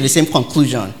they came to the same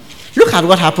conclusion. Look at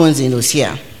what happens in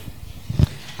Hosea.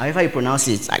 However you pronounce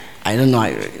it, I don't know.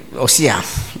 Hosea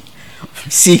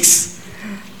 6.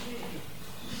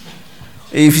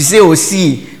 If you say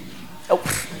Hosea,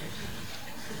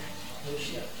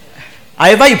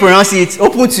 however you pronounce it,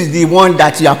 open to the one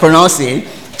that you are pronouncing.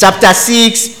 Chapter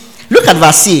 6, look at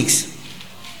verse 6.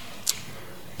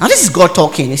 Now this is God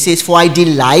talking. He says, for I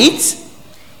delight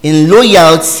in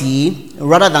loyalty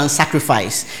rather than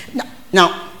sacrifice.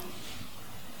 Now,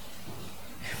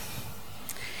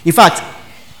 in fact,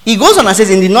 he goes on and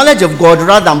says, in the knowledge of God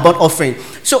rather than burnt offering.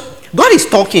 So God is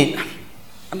talking.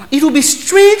 It will be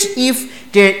strange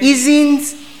if there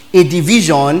isn't a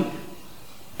division,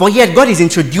 but yet God is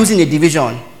introducing a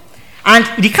division. And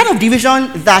the kind of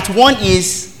division that one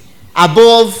is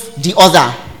above the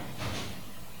other.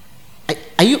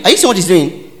 Are you seeing what he's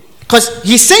doing? Because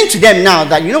he's saying to them now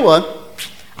that, you know what?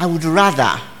 I would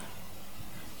rather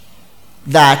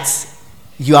that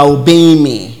you are obeying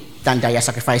me than that you are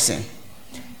sacrificing.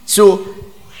 So,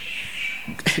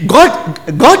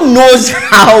 God knows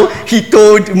how he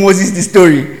told Moses the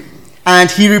story. And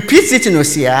he repeats it in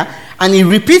Hosea, and he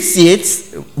repeats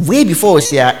it way before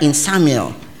Hosea in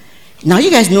Samuel. Now,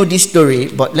 you guys know this story,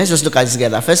 but let's just look at it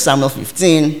together. 1 Samuel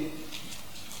 15,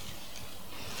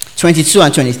 22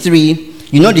 and 23.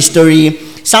 You know the story.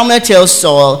 Samuel tells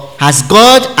Saul, has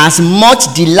God as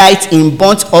much delight in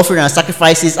burnt offering and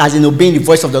sacrifices as in obeying the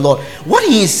voice of the Lord? What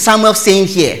is Samuel saying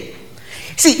here?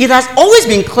 See, it has always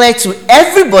been clear to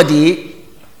everybody,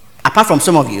 apart from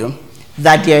some of you,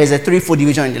 that there is a threefold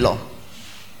division in the law.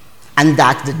 And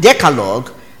that the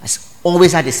Decalogue has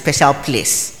always had a special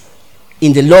place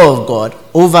in the law of God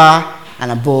over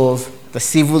and above the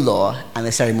civil law and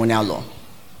the ceremonial law.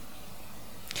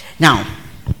 Now,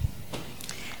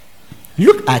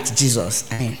 look at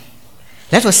Jesus.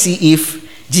 Let us see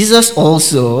if Jesus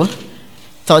also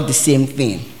thought the same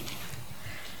thing.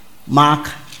 Mark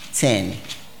 10.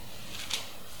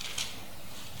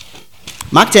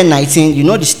 Mark 10:19, you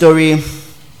know the story.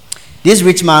 This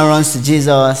rich man runs to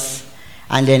Jesus,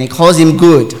 and then he calls him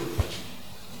good.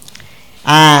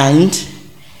 And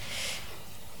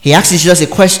he asks Jesus a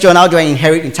question, how do I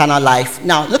inherit eternal life?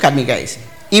 Now, look at me, guys.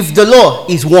 If the law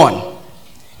is one,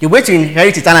 the way to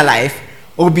inherit eternal life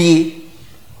will be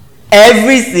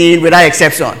everything without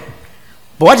exception.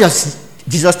 But what does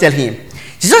Jesus tell him?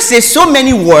 Jesus says so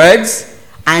many words,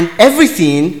 and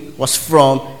everything was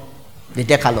from the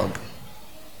Decalogue.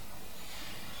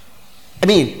 I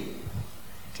mean,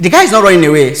 the guy is not running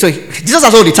away, so Jesus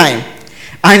has all the time.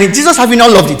 And Jesus having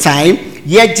all of the time,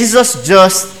 yet Jesus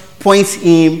just points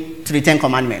him to the 10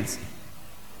 commandments.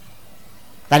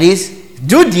 That is,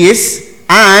 do this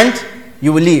and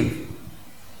you will live.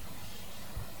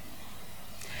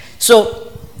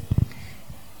 So,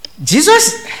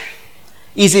 Jesus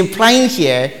is implying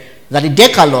here that the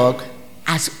Decalogue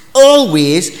has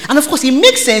always, and of course it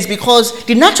makes sense because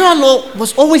the natural law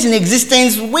was always in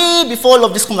existence way before all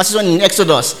of this conversation in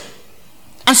Exodus.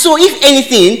 And so if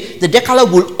anything, the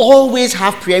Decalogue will always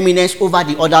have preeminence over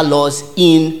the other laws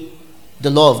in the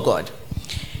law of God.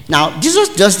 Now, Jesus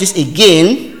does this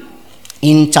again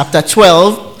in chapter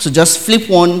 12. So just flip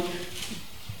one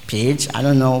page. I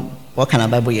don't know what kind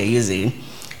of Bible you're using.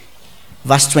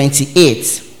 Verse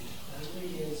 28.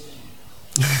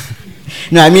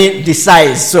 No, I mean the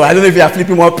size. So I don't know if you are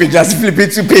flipping one page, just flipping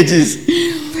 2 pages.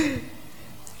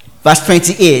 Verse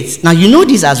 28. Now you know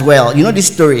this as well. You know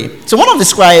this story. So one of the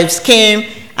scribes came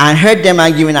and heard them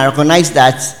arguing and recognized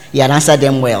that he had answered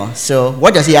them well. So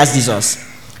what does he ask Jesus?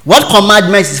 What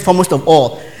commandment is foremost of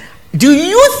all? Do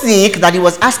you think that he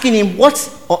was asking him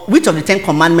which of the 10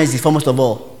 commandments is foremost of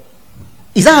all?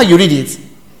 Is that how you read it?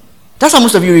 That's how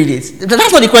most of you read it.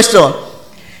 That's not the question.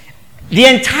 The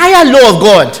entire law of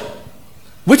God,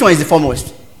 which one is the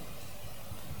foremost?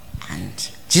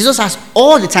 And Jesus has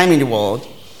all the time in the world.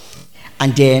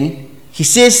 And then he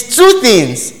says 2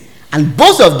 things. And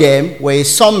both of them were a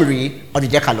summary of the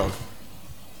Decalogue.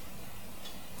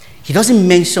 He doesn't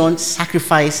mention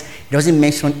sacrifice. He doesn't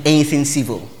mention anything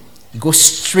civil. He goes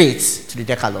straight to the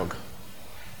Decalogue.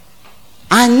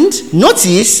 And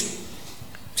notice,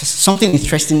 just something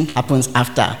interesting happens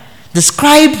after. The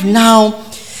scribe now,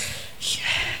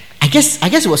 I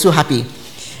guess he was so happy.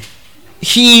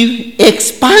 He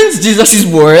expands Jesus'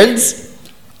 words,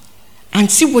 and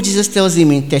see what Jesus tells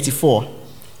him in 34.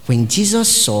 When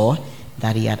Jesus saw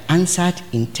that he had answered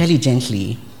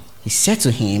intelligently, he said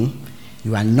to him,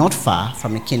 "You are not far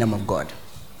from the kingdom of God."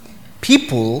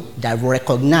 People that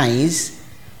recognize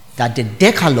that the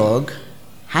Decalogue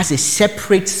has a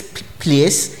separate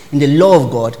place in the law of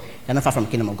God, they are not far from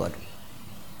the kingdom of God.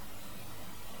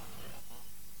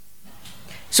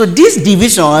 So this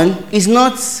division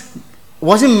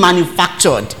wasn't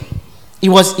manufactured. It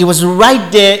was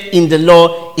right there in the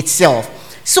law itself.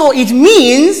 So it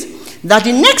means that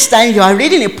the next time you are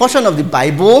reading a portion of the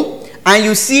Bible and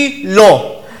you see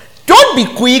law, don't be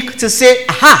quick to say,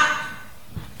 aha,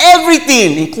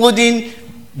 everything, including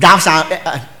thou shalt,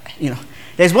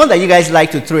 There's one that you guys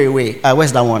like to throw away.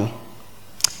 Where's that one?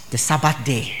 The Sabbath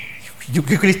day. You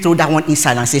quickly throw that one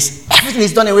inside and says, everything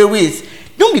is done away with.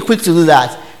 Don't be quick to do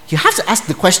that. You have to ask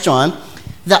the question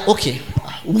that, okay,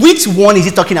 which one is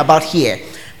he talking about here?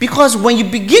 Because when you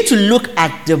begin to look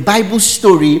at the Bible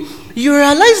story, you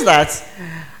realize that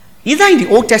either in the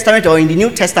Old Testament or in the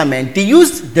New Testament, they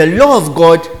used the law of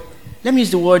God, let me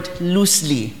use the word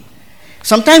loosely.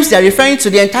 Sometimes they're referring to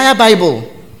the entire Bible.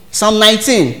 Psalm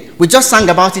 19, we just sang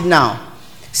about it now.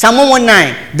 Psalm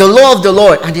 119, the law of the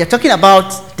Lord, and they're talking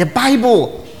about the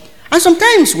Bible. And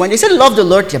sometimes when they say the law of the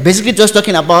Lord, they're basically just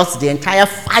talking about the entire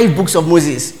 5 books of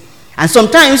Moses. And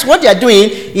sometimes what they're doing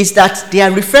is that they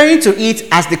are referring to it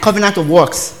as the covenant of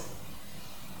works,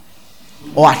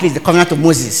 or at least the covenant of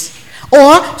Moses.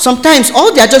 Or sometimes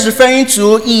all they're just referring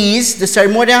to is the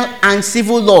ceremonial and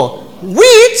civil law,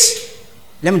 which,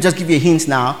 let me just give you a hint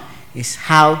now, is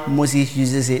how Moses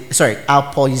uses it, how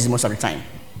Paul uses it most of the time.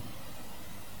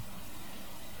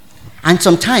 And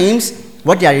sometimes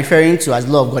what they are referring to as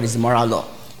law of God is the moral law.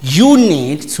 You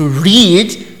need to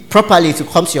read properly to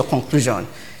come to your conclusion.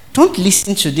 Don't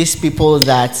listen to these people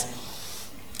that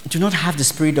do not have the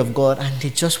Spirit of God and they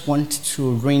just want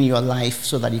to ruin your life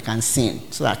so that you can sin,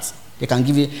 so that they can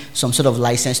give you some sort of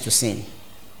license to sin.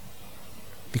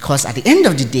 Because at the end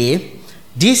of the day,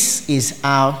 this is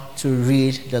how to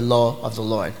read the law of the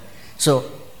Lord. So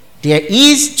there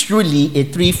is truly a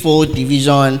threefold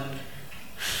division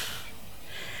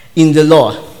in the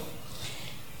law.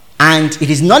 And it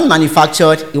is not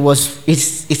manufactured,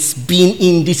 it's been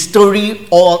in the story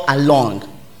all along.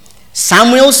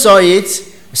 Samuel saw it,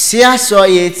 Hosea saw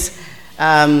it,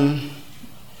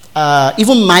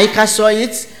 even Micah saw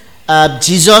it,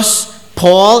 Jesus,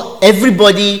 Paul,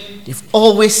 everybody, they've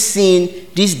always seen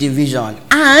this division.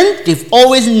 And they've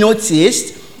always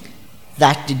noticed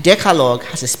that the Decalogue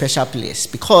has a special place.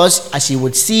 Because, as you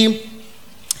would see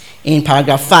in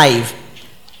paragraph 5,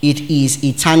 it is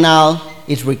eternal.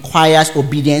 It requires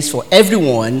obedience for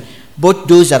everyone, both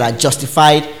those that are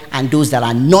justified and those that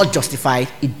are not justified.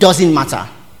 It doesn't matter.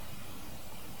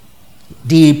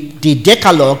 The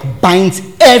Decalogue binds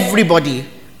everybody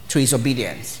to his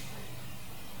obedience.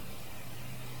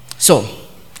 So,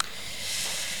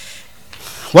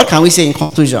 what can we say in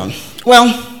conclusion? Well,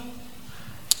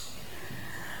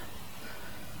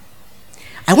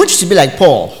 I want you to be like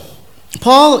Paul.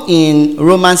 Paul in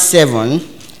Romans 7,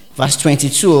 verse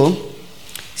 22,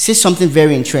 says something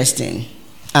very interesting.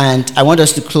 And I want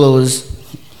us to close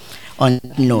on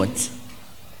that note.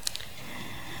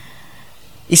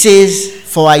 It says,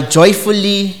 "For I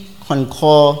joyfully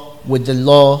concur with the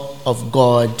law of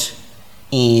God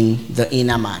in the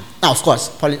inner man." Now, of course,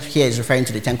 Paul here is referring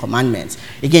to the 10 Commandments.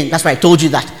 Again, that's why I told you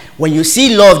that when you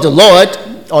see law of the Lord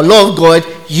or law of God,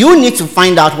 you need to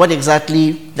find out what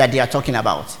exactly that they are talking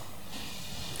about.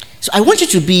 So I want you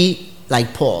to be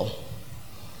like Paul.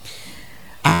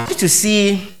 I want you to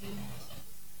see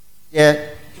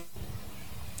that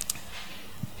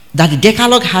the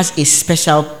Decalogue has a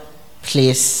special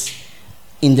place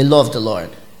in the law of the Lord.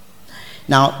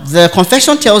 Now, the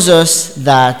confession tells us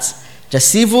that the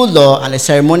civil law and the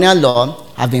ceremonial law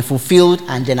have been fulfilled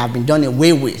and then have been done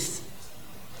away with.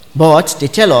 But they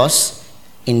tell us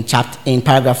in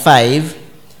paragraph 5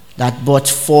 that but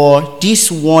for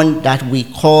this one that we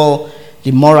call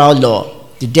the moral law,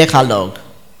 the Decalogue,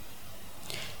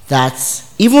 that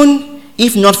even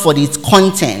if not for its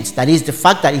content, that is the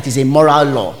fact that it is a moral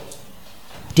law,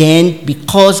 then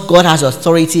because God has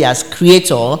authority as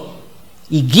creator,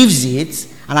 he gives it,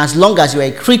 and as long as you're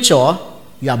a creature,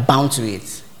 you are bound to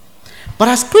it. But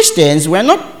as Christians, we're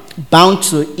not bound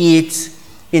to it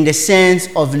in the sense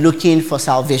of looking for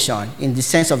salvation, in the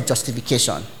sense of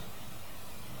justification.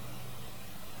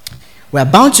 We're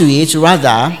bound to it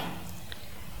rather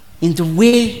in the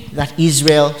way that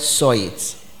Israel saw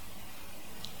it.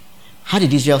 How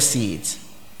did Israel see it?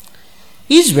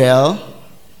 Israel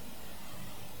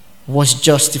was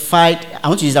justified. I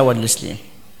want to use that word loosely.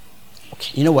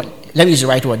 Okay, you know what? Let me use the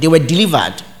right word. They were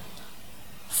delivered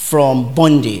from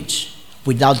bondage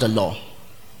without the law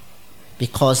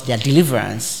because their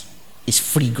deliverance is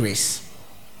free grace.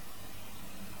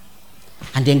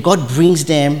 And then God brings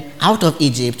them out of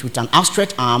Egypt with an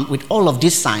outstretched arm, with all of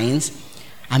these signs,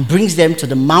 and brings them to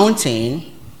the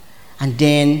mountain, and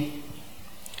then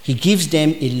he gives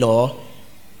them a law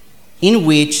in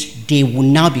which they will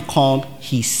now become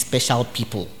his special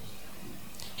people.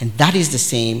 And that is the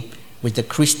same with the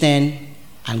Christian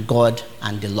and God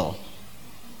and the law.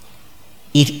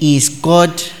 It is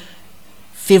God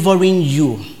favoring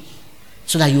you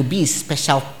so that you'll be a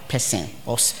special person,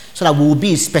 or so that we will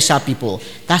be special people.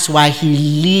 That's why he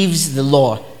leaves the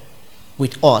law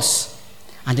with us.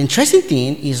 And the interesting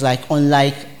thing is, like,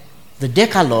 unlike the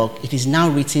Decalogue, it is now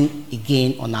written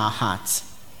again on our hearts,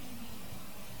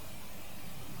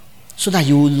 so that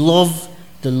you will love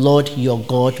the Lord your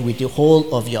God with the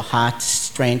whole of your heart,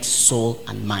 strength, soul,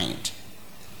 and mind,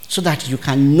 so that you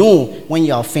can know when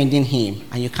you are offending him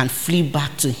and you can flee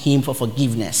back to him for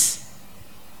forgiveness,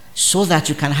 so that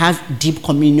you can have deep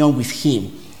communion with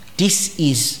him. This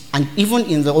is, and even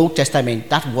in the Old Testament,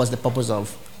 that was the purpose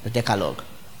of the Decalogue.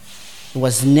 It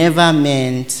was never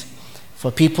meant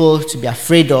for people to be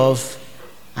afraid of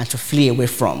and to flee away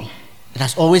from. It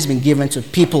has always been given to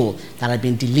people that have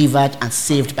been delivered and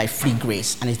saved by free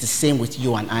grace. And it's the same with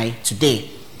you and I today.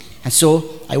 And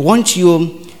so I want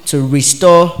you to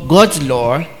restore God's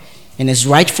law in its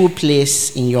rightful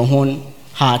place in your own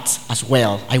heart as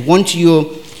well. I want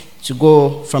you to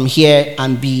go from here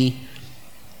and be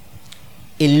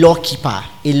a law keeper,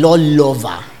 a law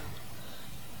lover.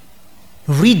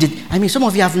 Read it. I mean, some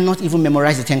of you have not even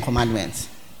memorized the 10 Commandments.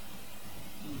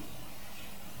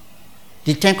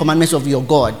 The 10 Commandments of your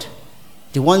God,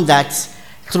 the one that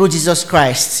through Jesus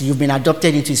Christ you've been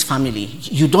adopted into his family.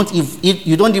 You don't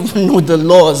even know the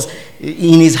laws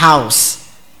in his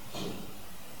house.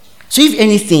 So if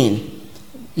anything,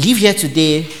 leave here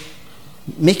today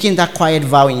making that quiet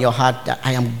vow in your heart that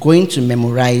I am going to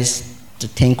memorize the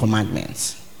 10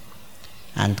 Commandments.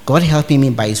 And God helping me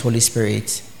by his Holy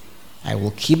Spirit, I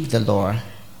will keep the law.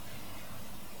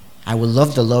 I will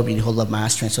love the Lord with the whole of my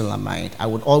heart, strength, soul, and mind. I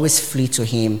would always flee to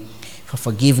him for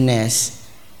forgiveness,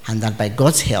 and that by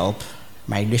God's help,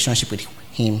 my relationship with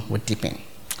him would deepen.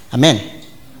 Amen.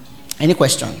 Any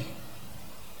question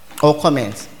or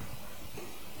comment?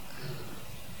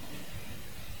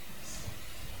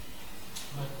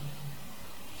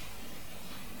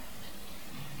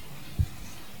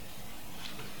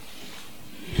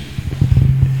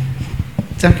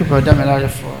 Thank you, Brother Melari,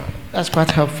 that's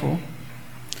quite helpful.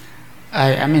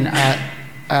 I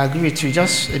agree with you.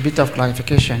 Just a bit of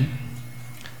clarification.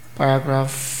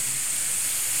 Paragraph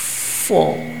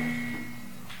 4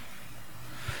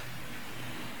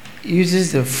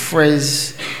 uses the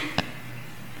phrase,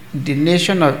 the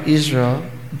nation of Israel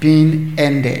being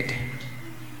ended.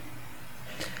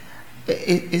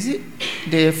 Is it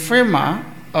the framer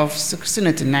of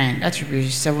 1689, that should be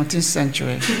 17th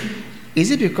century, is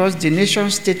it because the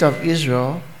nation state of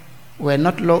Israel were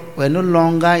no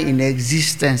longer in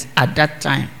existence at that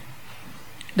time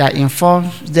that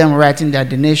informs them writing that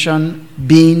the nation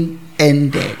being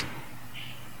ended?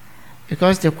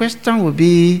 Because the question would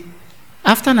be,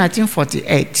 after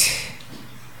 1948,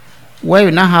 where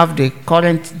you now have the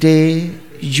current day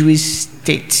Jewish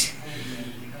state,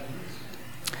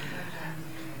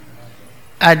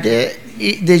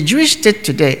 the Jewish state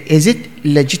today, is it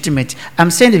legitimate?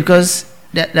 I'm saying it because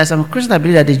there's some Christians that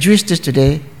believe that the Jewish state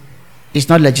today is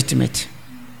not legitimate.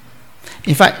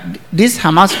 In fact, this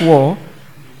Hamas war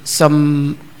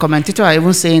some commentators are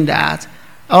even saying that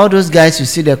all those guys you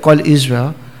see they call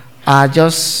Israel are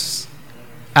just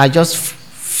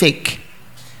fake.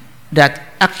 That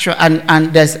actual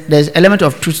and there's element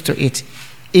of truth to it.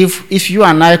 If you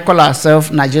and I call ourselves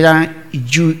Nigerian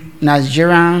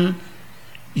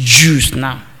Jews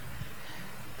now,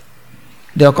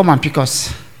 they'll come and pick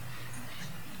us.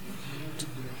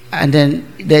 And then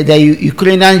the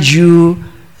Ukrainian Jew,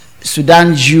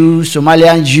 Sudan Jews,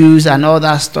 Somalian Jews, and all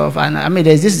that stuff. And I mean,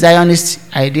 there's this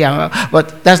Zionist idea,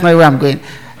 but that's not where I'm going.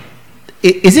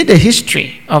 Is it the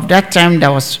history of that time that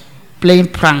was playing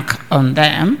prank on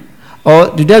them, or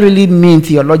do they really mean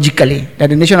theologically that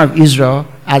the nation of Israel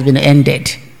has been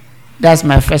ended? That's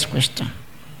my first question.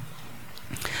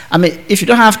 I mean, if you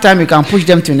don't have time, you can push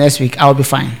them to next week. I'll be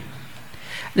fine.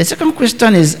 The second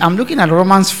question is, I'm looking at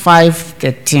Romans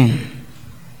 5:13.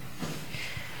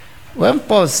 When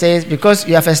Paul says, because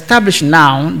you have established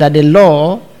now that the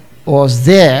law was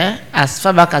there as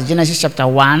far back as Genesis chapter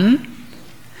 1,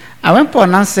 and when Paul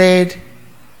now said,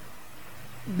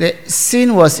 the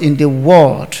sin was in the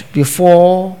world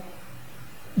before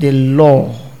the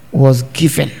law was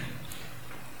given.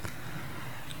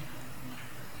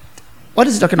 What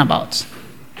is he talking about?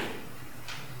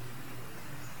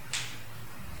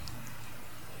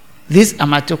 These are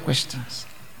my two questions.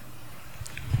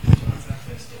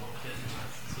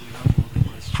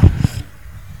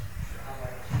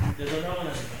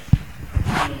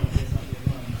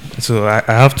 So I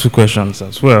have two questions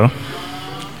as well.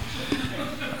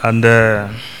 And the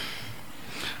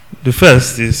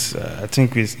first is, I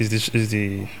think, is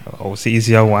the I would say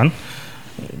easier one,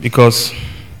 because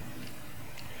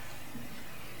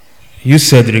you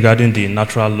said regarding the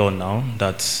natural law now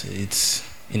that it's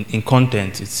in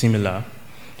content it's similar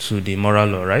to the moral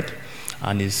law, right?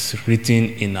 And it's written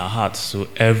in our hearts. So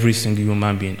every single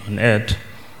human being on earth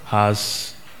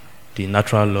has the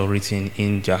natural law written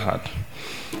in their heart.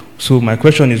 So my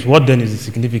question is, what then is the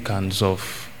significance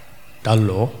of that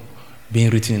law being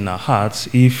written in our hearts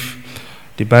if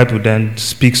the Bible then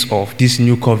speaks of this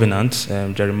new covenant,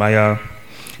 Jeremiah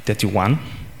 31,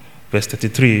 verse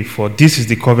 33, for this is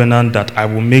the covenant that I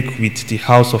will make with the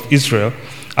house of Israel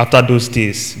after those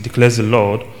days, declares the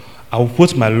Lord. I will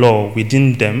put my law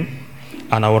within them,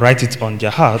 and I will write it on their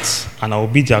hearts, and I will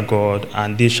be their God,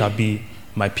 and they shall be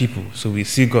my people. So we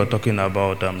see God talking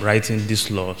about writing these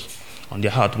laws on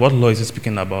their heart. What law is he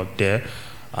speaking about there?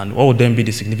 And what would then be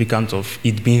the significance of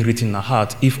it being written in our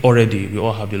heart if already we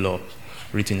all have the law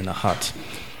written in our heart?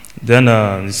 Then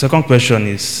the second question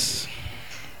is,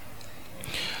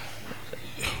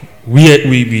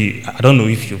 we I don't know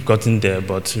if you've gotten there,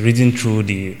 but reading through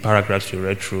the paragraphs you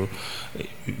read through,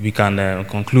 we can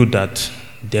conclude that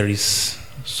there is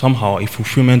somehow a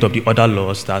fulfillment of the other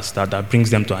laws that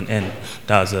brings them to an end.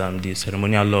 That's the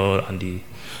ceremonial law and the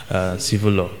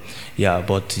civil law. Yeah,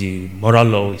 but the moral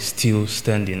law is still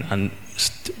standing. And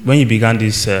when you began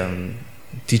this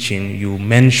teaching, you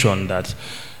mentioned that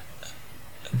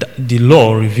the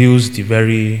law reveals the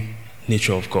very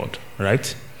nature of God,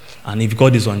 right? And if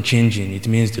God is unchanging, it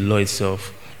means the law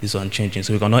itself is unchanging.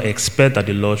 So we cannot expect that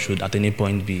the law should at any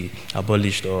point be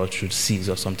abolished or should cease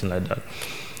or something like that.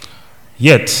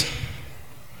 Yet,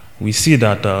 we see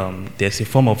that there's a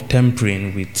form of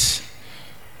tampering with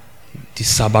the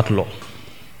Sabbath law.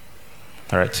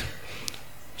 All right.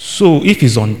 So if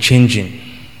it's unchanging,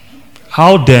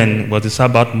 how then was the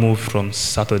Sabbath moved from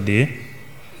Saturday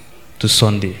to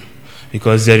Sunday?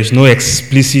 Because there is no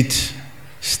explicit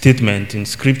statement in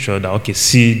Scripture that, okay,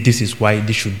 see, this is why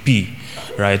this should be,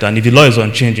 right? And if the law is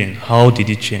unchanging, how did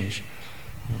it change?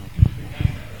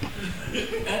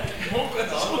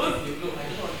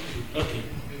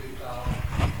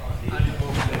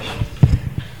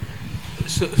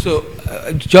 So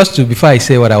just before I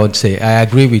say what I would say, I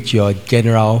agree with your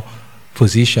general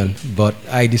position, but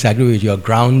I disagree with your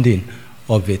grounding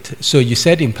of it. So you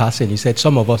said in passing, you said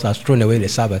some of us have thrown away the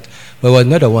Sabbath, but it was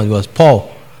another one, it was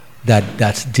Paul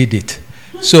that did it.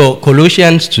 So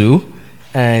Colossians 2,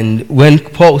 and when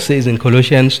Paul says in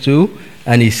Colossians 2,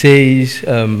 and he says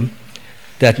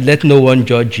that let no one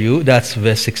judge you, that's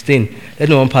verse 16, let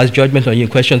no one pass judgment on you in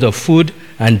questions of food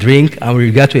and drink, and with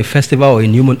regard to a festival or a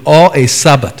new moon or a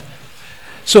Sabbath.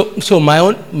 So my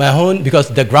own, because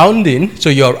the grounding, so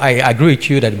I agree with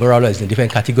you that moral law is in a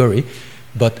different category,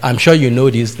 but I'm sure you know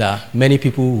this, that many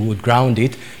people would ground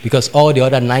it because all the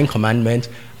other 9 commandments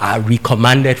are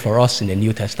recommended for us in the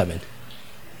New Testament.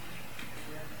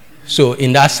 So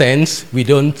in that sense, we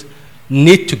don't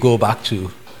need to go back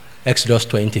to Exodus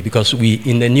 20 because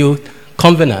in the New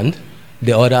Covenant,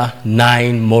 the other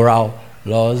 9 moral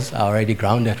laws are already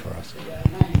grounded for us.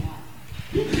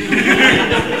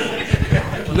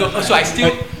 No, so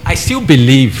I still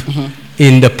believe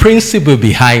in the principle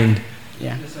behind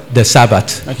Yeah. the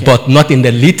Sabbath, Okay. but not in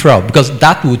the literal, because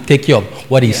that would take care of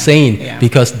what he's saying. Yeah.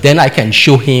 Because then I can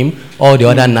show him all the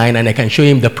other 9, and I can show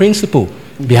him the principle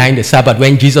behind the Sabbath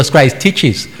when Jesus Christ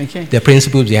teaches Okay. the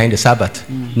principles behind the Sabbath,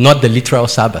 not the literal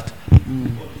Sabbath.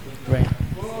 Right.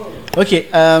 Okay.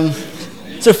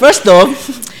 So first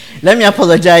off, let me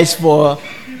apologize for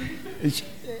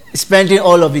spending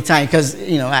all of the time, because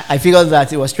I figured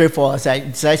that it was straightforward, so I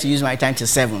decided to use my time till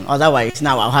 7. Otherwise,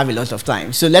 now I'll have a lot of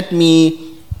time. So let me.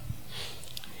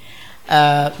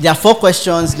 There are 4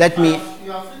 questions. Let me.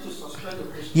 You are free to suspend the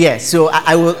question. Yes. So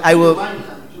I will.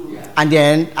 And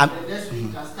then. Next week, you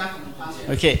can start from the past.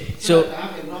 Okay. So. I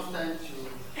have enough time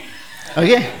to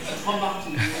Okay. come back to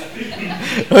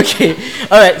you. Okay.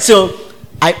 All right. So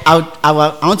I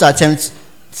want to attempt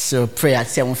to pray at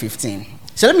 7:15.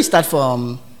 So let me start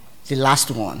from the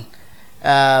last one.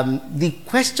 The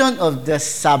question of the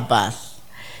Sabbath.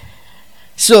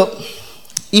 So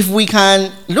if we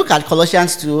can look at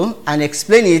Colossians 2 and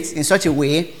explain it in such a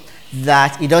way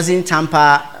that it doesn't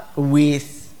tamper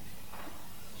with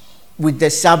the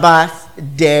Sabbath,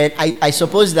 then I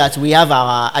suppose that we have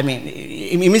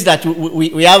it means that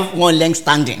we have one leg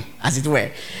standing, as it were.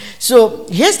 So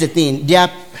here's the thing. There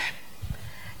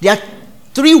are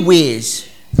 3 ways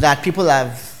that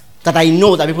I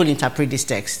know that people interpret this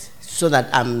text, so that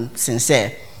I'm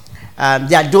sincere.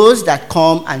 There are those that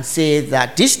come and say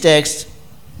that this text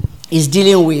is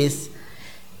dealing with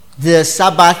the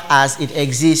Sabbath as it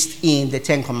exists in the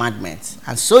 10 Commandments.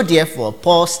 And so therefore,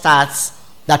 Paul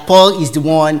is the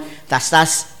one that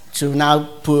starts to now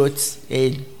put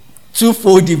a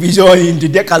twofold division in the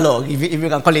Decalogue, if you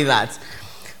can call it that.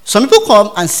 Some people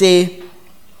come and say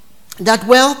that,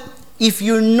 well, if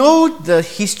you know the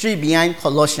history behind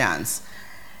Colossians,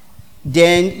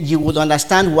 then you would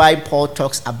understand why Paul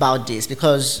talks about this,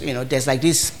 because there's like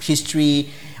this history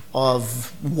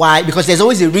of why, because there's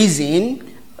always a reason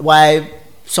why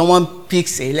someone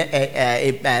picks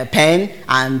a pen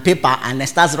and paper and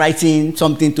starts writing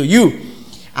something to you.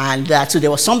 And so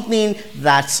there was something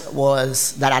that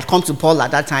had come to Paul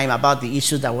at that time about the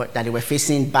issues that they were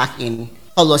facing back in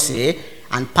Colossae,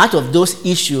 and part of those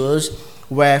issues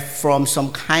were from some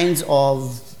kinds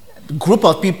of group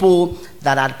of people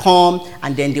that had come,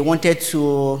 and then they wanted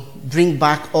to bring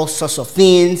back all sorts of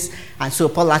things, and so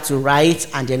Paul had to write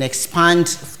and then expand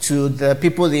to the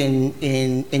people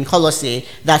in Colossae.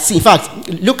 That's, in fact,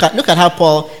 look at how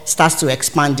Paul starts to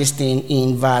expand this thing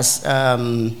in verse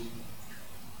from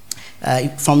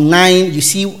 9. You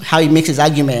see how he makes his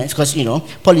argument, because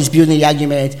Paul is building the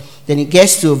argument. Then he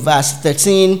gets to verse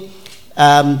 13.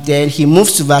 Then he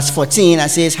moves to verse 14 and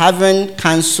says, having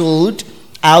cancelled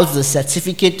out the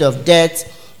certificate of debt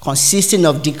consisting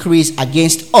of decrees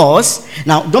against us.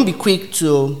 Now, don't be quick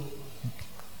to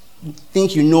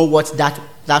think you know what that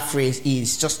phrase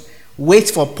is. Just wait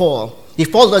for Paul.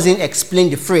 If Paul doesn't explain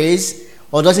the phrase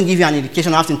or doesn't give you an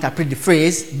indication of how to interpret the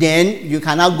phrase, then you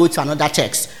can now go to another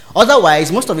text.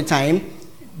 Otherwise, most of the time,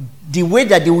 the way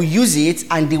that they will use it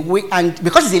and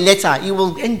because it's a letter, he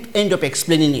will end up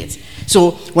explaining it.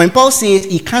 So when Paul says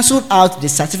he cancelled out the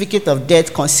certificate of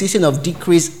debt consisting of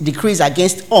decrees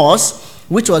against us,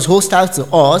 which was hostile to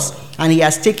us, and he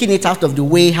has taken it out of the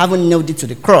way, having nailed it to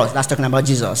the cross. That's talking about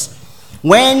Jesus.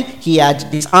 When he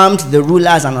had disarmed the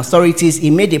rulers and authorities, he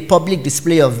made a public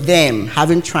display of them,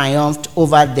 having triumphed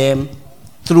over them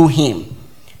through him.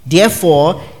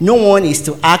 Therefore, no one is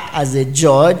to act as a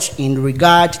judge in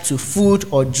regard to food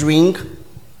or drink,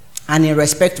 and in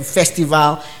respect to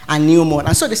festival and new moon.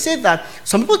 And so they said that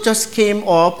some people just came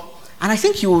up, and I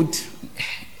think you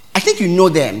know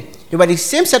them. They were the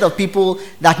same set of people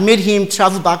that made him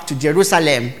travel back to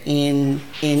Jerusalem in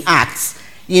Acts,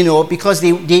 because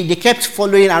they kept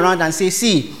following around and say,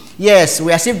 see, yes,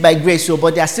 we are saved by grace,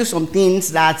 but there are still some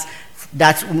things that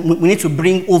we need to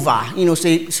bring over.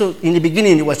 So in the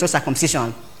beginning, it was just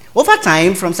circumcision. Over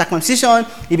time, from circumcision,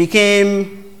 it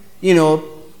became,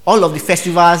 all of the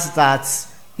festivals that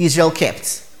Israel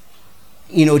kept.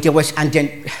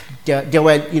 There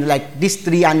were like these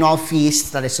 3 annual feasts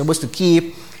that they're supposed to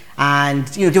keep. And,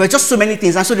 there were just so many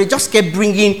things. And so they just kept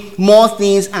bringing more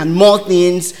things and more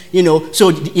things, So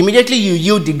immediately you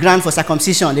yield the grant for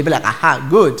circumcision. They'll be like, aha,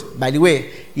 good. By the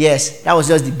way, yes, that was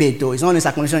just the bait, though. It's not only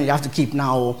circumcision you have to keep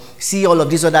now. See all of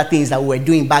these other things that we were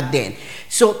doing back then.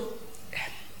 So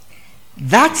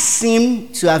that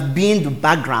seemed to have been the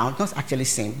background. Not actually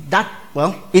seem.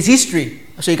 It's history.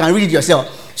 So you can read it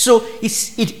yourself. So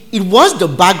it was the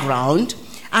background.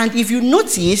 And if you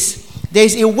notice,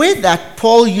 there's a way that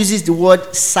Paul uses the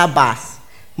word Sabbath.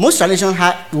 Most translations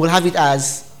will have it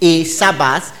as a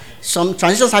Sabbath. Some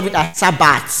translations have it as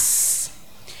Sabbaths.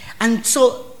 And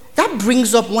so that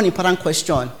brings up one important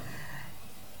question.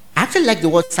 I actually like the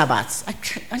word Sabbath.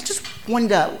 I just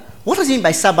wonder, what does it mean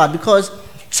by Sabbath? Because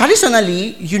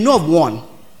traditionally, you know of one,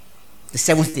 the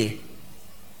seventh day.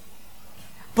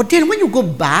 But then when you go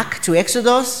back to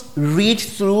Exodus, read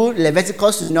through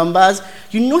Leviticus to Numbers,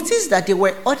 you notice that there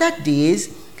were other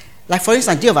days, like for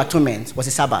instance, Day of Atonement was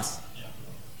a Sabbath.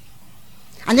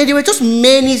 And then there were just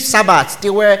many Sabbaths.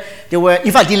 There were,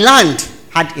 in fact, the land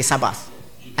had a Sabbath.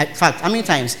 In fact, how many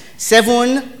times?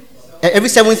 7, every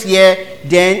 7th year,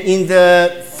 then in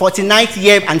the 49th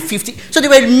year and 50. So there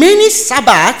were many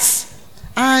Sabbaths,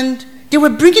 and they were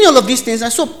bringing all of these things.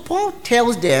 And so Paul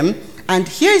tells them, and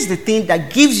here's the thing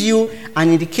that gives you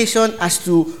an indication as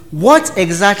to what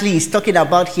exactly he's talking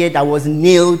about here that was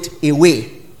nailed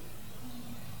away.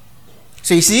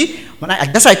 So you see,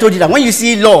 that's why I told you that when you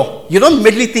see law, you don't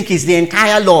immediately think it's the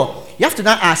entire law. You have to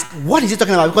now ask, what is he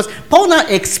talking about? Because Paul now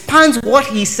expands what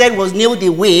he said was nailed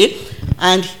away,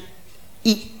 and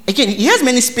he has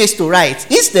many space to write.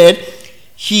 Instead,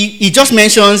 he just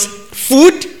mentions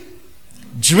food,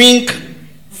 drink,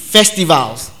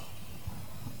 festivals.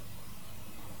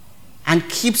 And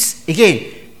keeps,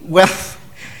 again, well,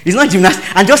 it's not gymnastics,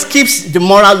 and just keeps the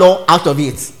moral law out of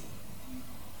it.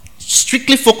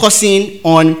 Strictly focusing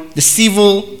on the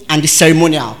civil and the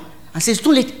ceremonial. And says,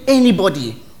 don't let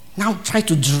anybody now try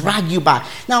to drag you back.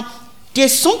 Now,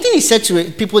 there's something he said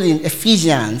to people in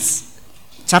Ephesians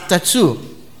chapter 2.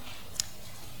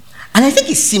 And I think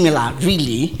it's similar,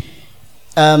 really.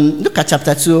 Look at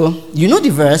chapter 2. You know the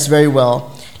verse very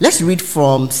well. Let's read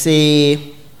from,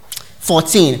 say,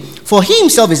 14. For he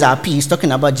himself is our peace,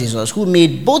 talking about Jesus, who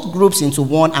made both groups into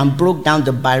one and broke down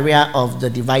the barrier of the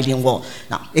dividing wall.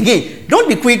 Now, again, don't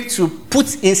be quick to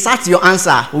insert your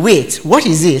answer. Wait, what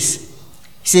is this?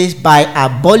 He says, by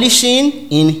abolishing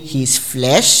in his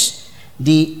flesh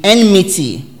the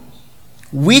enmity,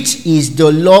 which is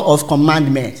the law of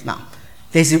commandment. Now,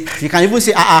 you can even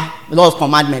say, law of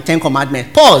commandment, 10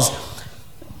 commandments. Pause.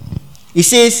 He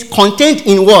says, contained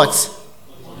in what?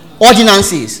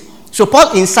 Ordinances. So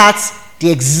Paul inserts the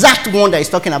exact one that he's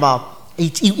talking about.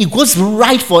 He goes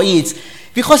right for it.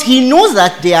 Because he knows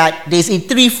that there's a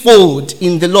threefold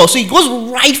in the law. So he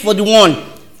goes right for the one.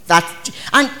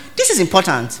 And this is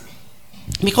important.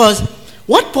 Because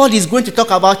what Paul is going to talk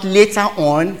about later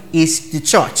on is the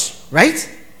church. Right?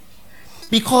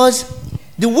 Because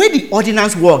the way the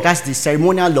ordinance worked, that's the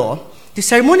ceremonial law. The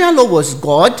ceremonial law was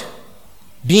God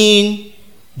being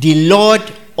the Lord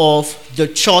of the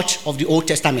church of the Old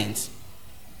Testament.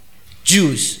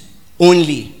 Jews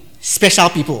only, special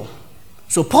people.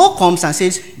 So Paul comes and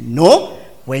says, no,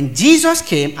 when Jesus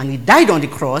came and he died on the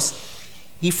cross,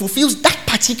 he fulfills that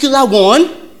particular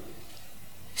one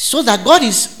so that God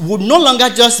would no longer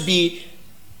just be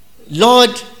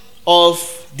Lord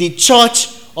of the church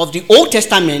of the Old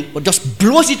Testament, but just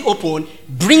blows it open,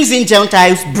 brings in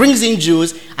Gentiles, brings in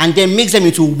Jews, and then makes them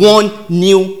into one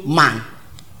new man.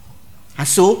 And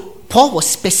so Paul was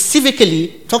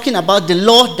specifically talking about the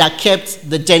law that kept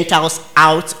the Gentiles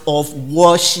out of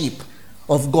worship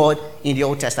of God in the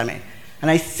Old Testament.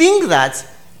 And I think that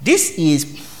this is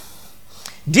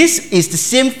the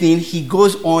same thing he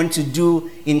goes on to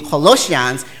do in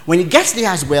Colossians. When he gets there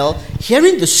as well,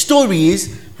 hearing the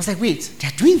stories, I was like, wait,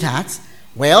 they're doing that?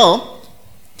 Well,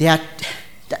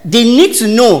 they need to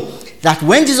know that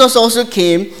when Jesus also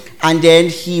came and then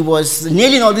he was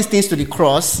nailing all these things to the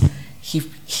cross,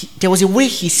 there was a way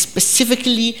he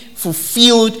specifically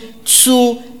fulfilled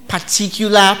two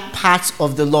particular parts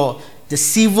of the law, the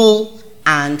civil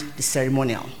and the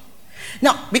ceremonial.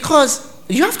 Now, because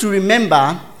you have to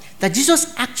remember that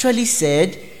Jesus actually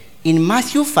said in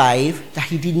Matthew 5 that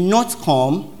he did not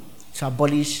come to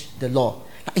abolish the law.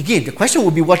 Now, again, the question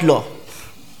would be what law?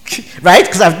 Right?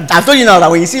 Because I've told you now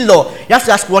that when you see law, you have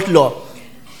to ask what law.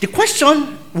 The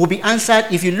question will be answered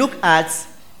if you look at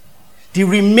the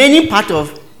remaining part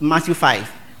of Matthew 5.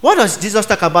 What does Jesus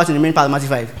talk about in the remaining part of Matthew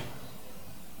 5?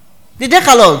 The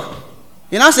Decalogue.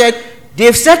 He now said,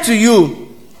 they've said to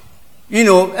you,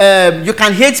 you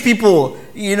can hate people,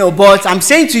 but I'm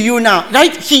saying to you now,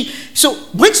 right? So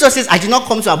when Jesus says, I did not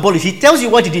come to abolish, he tells you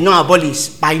what he did not abolish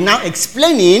by now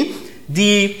explaining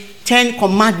the 10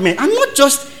 commandments. And not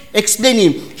just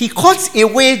explaining, he cuts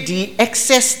away the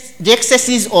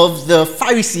excesses of the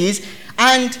Pharisees,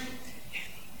 and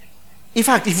in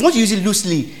fact, if you want to use it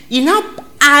loosely, he now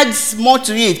adds more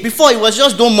to it. Before it was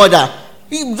just don't murder.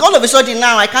 All of a sudden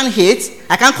now I can't hate,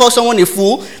 I can't call someone a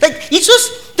fool. Like it's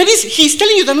just he's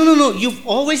telling you that no, you've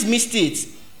always missed it.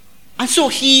 And so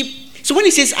he So when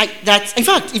he says that, in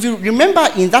fact, if you remember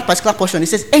in that particular portion, it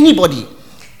says anybody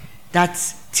that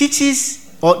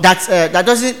teaches or that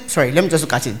doesn't. Sorry, let me just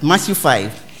look at it. Matthew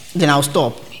 5. Then I'll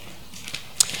stop.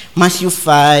 Matthew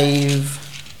 5.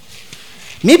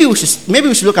 Maybe we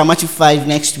should look at Matthew 5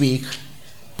 next week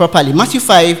properly. Matthew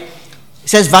 5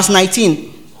 says, verse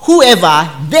 19. Whoever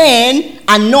then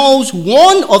annuls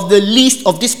one of the least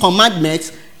of these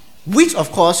commandments, which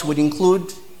of course would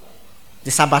include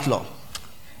the Sabbath law.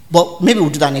 But maybe we'll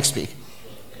do that next week.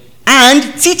 And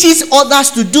teaches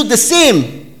others to do the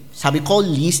same, shall be called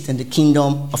least in the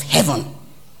kingdom of heaven.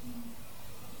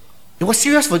 It was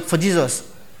serious for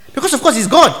Jesus. Because of course he's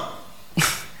God.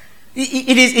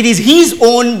 It is his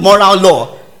own moral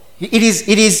law. It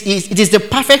is the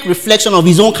perfect reflection of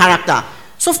his own character.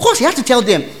 So of course he had to tell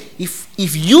them,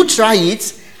 if you try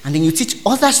it and then you teach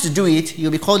others to do it,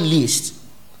 you'll be called least.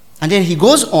 And then he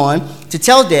goes on to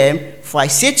tell them, for I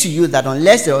say to you that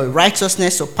unless your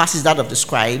righteousness surpasses that of the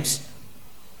scribes,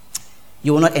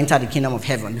 you will not enter the kingdom of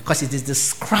heaven, because it is the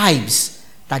scribes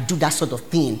that do that sort of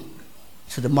thing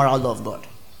to the moral law of God.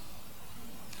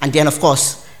 And then of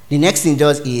course, the next thing he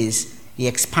does is he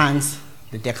expands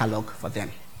the Decalogue for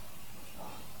them.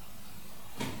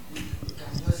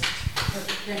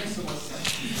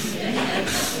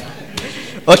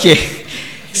 Okay,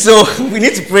 so we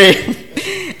need to pray.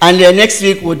 And then next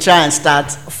week we'll try and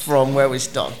start from where we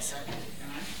stopped.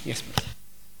 Yes, please.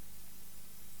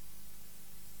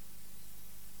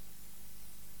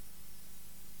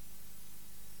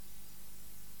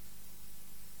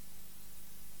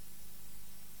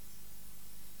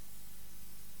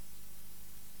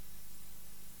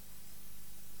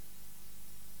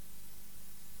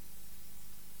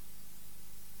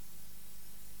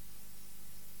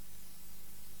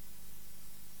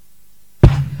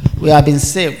 We have been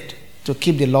saved to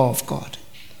keep the law of God.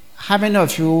 How many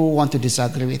of you want to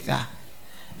disagree with that?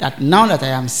 That now that I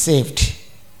am saved,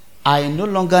 I no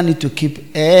longer need to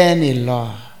keep any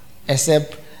law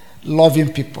except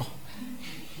loving people.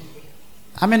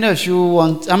 How many of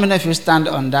you stand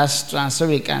on that strand so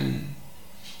we can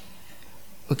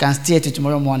stay till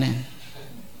tomorrow morning?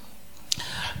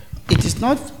 It is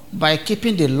not by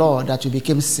keeping the law that we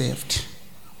became saved.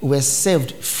 We were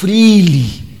saved freely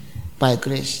by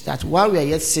grace, that while we are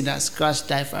yet sinners, Christ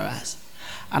died for us.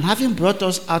 And having brought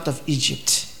us out of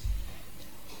Egypt,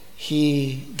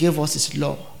 he gave us his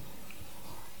law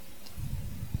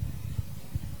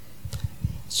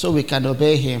so we can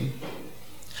obey him.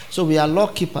 So we are law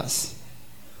keepers.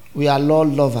 We are law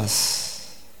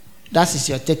lovers. That is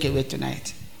your takeaway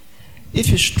tonight. If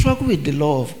you struggle with the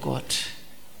law of God,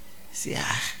 say,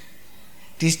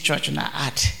 this church na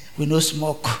art, we no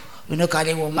smoke, we no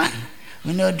carry woman,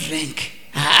 we no drink.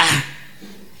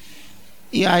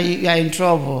 You are in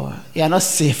trouble. You are not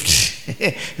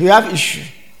saved. You have issue.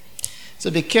 So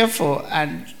be careful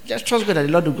and just trust God that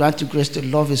the Lord will grant you grace to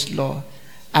love his law.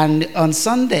 And on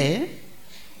Sunday,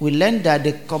 we learned that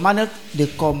the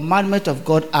commandment of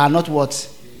God are not what?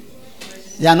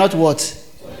 They are not what?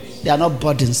 They are not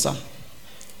burdensome.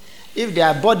 If they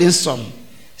are burdensome,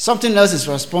 something else is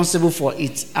responsible for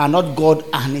it, and not God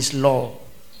and his law.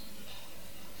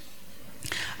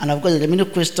 And of course, the many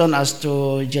question as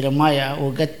to Jeremiah,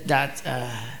 we'll get that.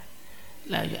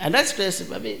 And that's place,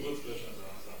 maybe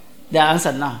they are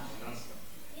answered now.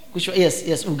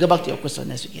 Yes, we'll get back to your question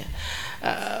next week.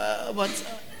 Yeah. But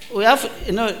we have,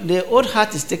 the old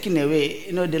heart is taken away.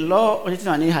 The law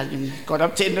originally has been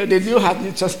corrupted. The new heart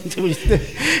needs something to be.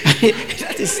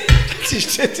 That is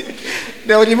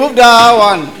they will remove that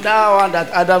one that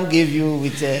Adam gave you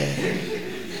with.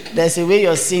 There's a way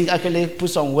your sin actually put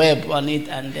some web on it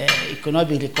and it could not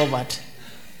be recovered.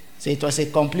 So it was a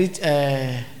complete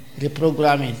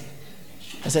reprogramming.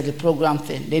 That's a reprogram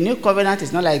thing. The new covenant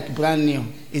is not like brand new,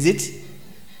 is it?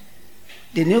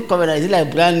 The new covenant is like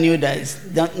brand new that is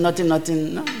nothing.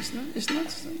 No, it's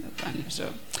not brand new. So,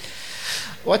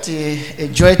 what a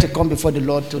joy to come before the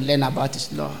Lord to learn about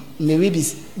his law. May we be,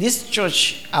 this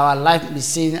church, our life be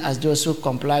seen as those who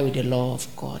comply with the law of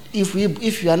God. If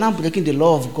we are not breaking the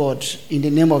law of God in the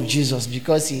name of Jesus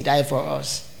because he died for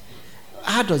us,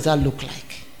 how does that look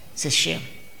like? It's a shame.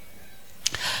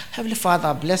 Heavenly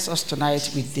Father, bless us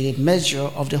tonight with the measure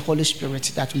of the Holy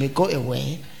Spirit that may go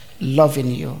away loving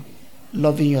you,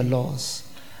 loving your laws,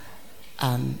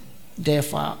 and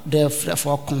therefore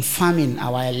confirming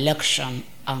our election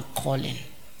and calling.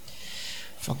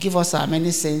 Forgive us our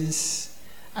many sins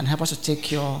and help us to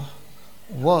take your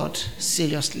word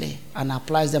seriously and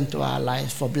apply them to our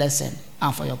lives for blessing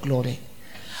and for your glory.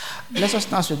 Bless us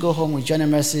now as we go home with journey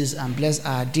mercies, and bless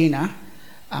our dinner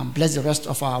and bless the rest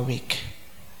of our week.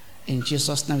 In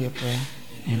Jesus' name we pray.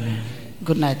 Amen.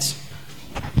 Good night.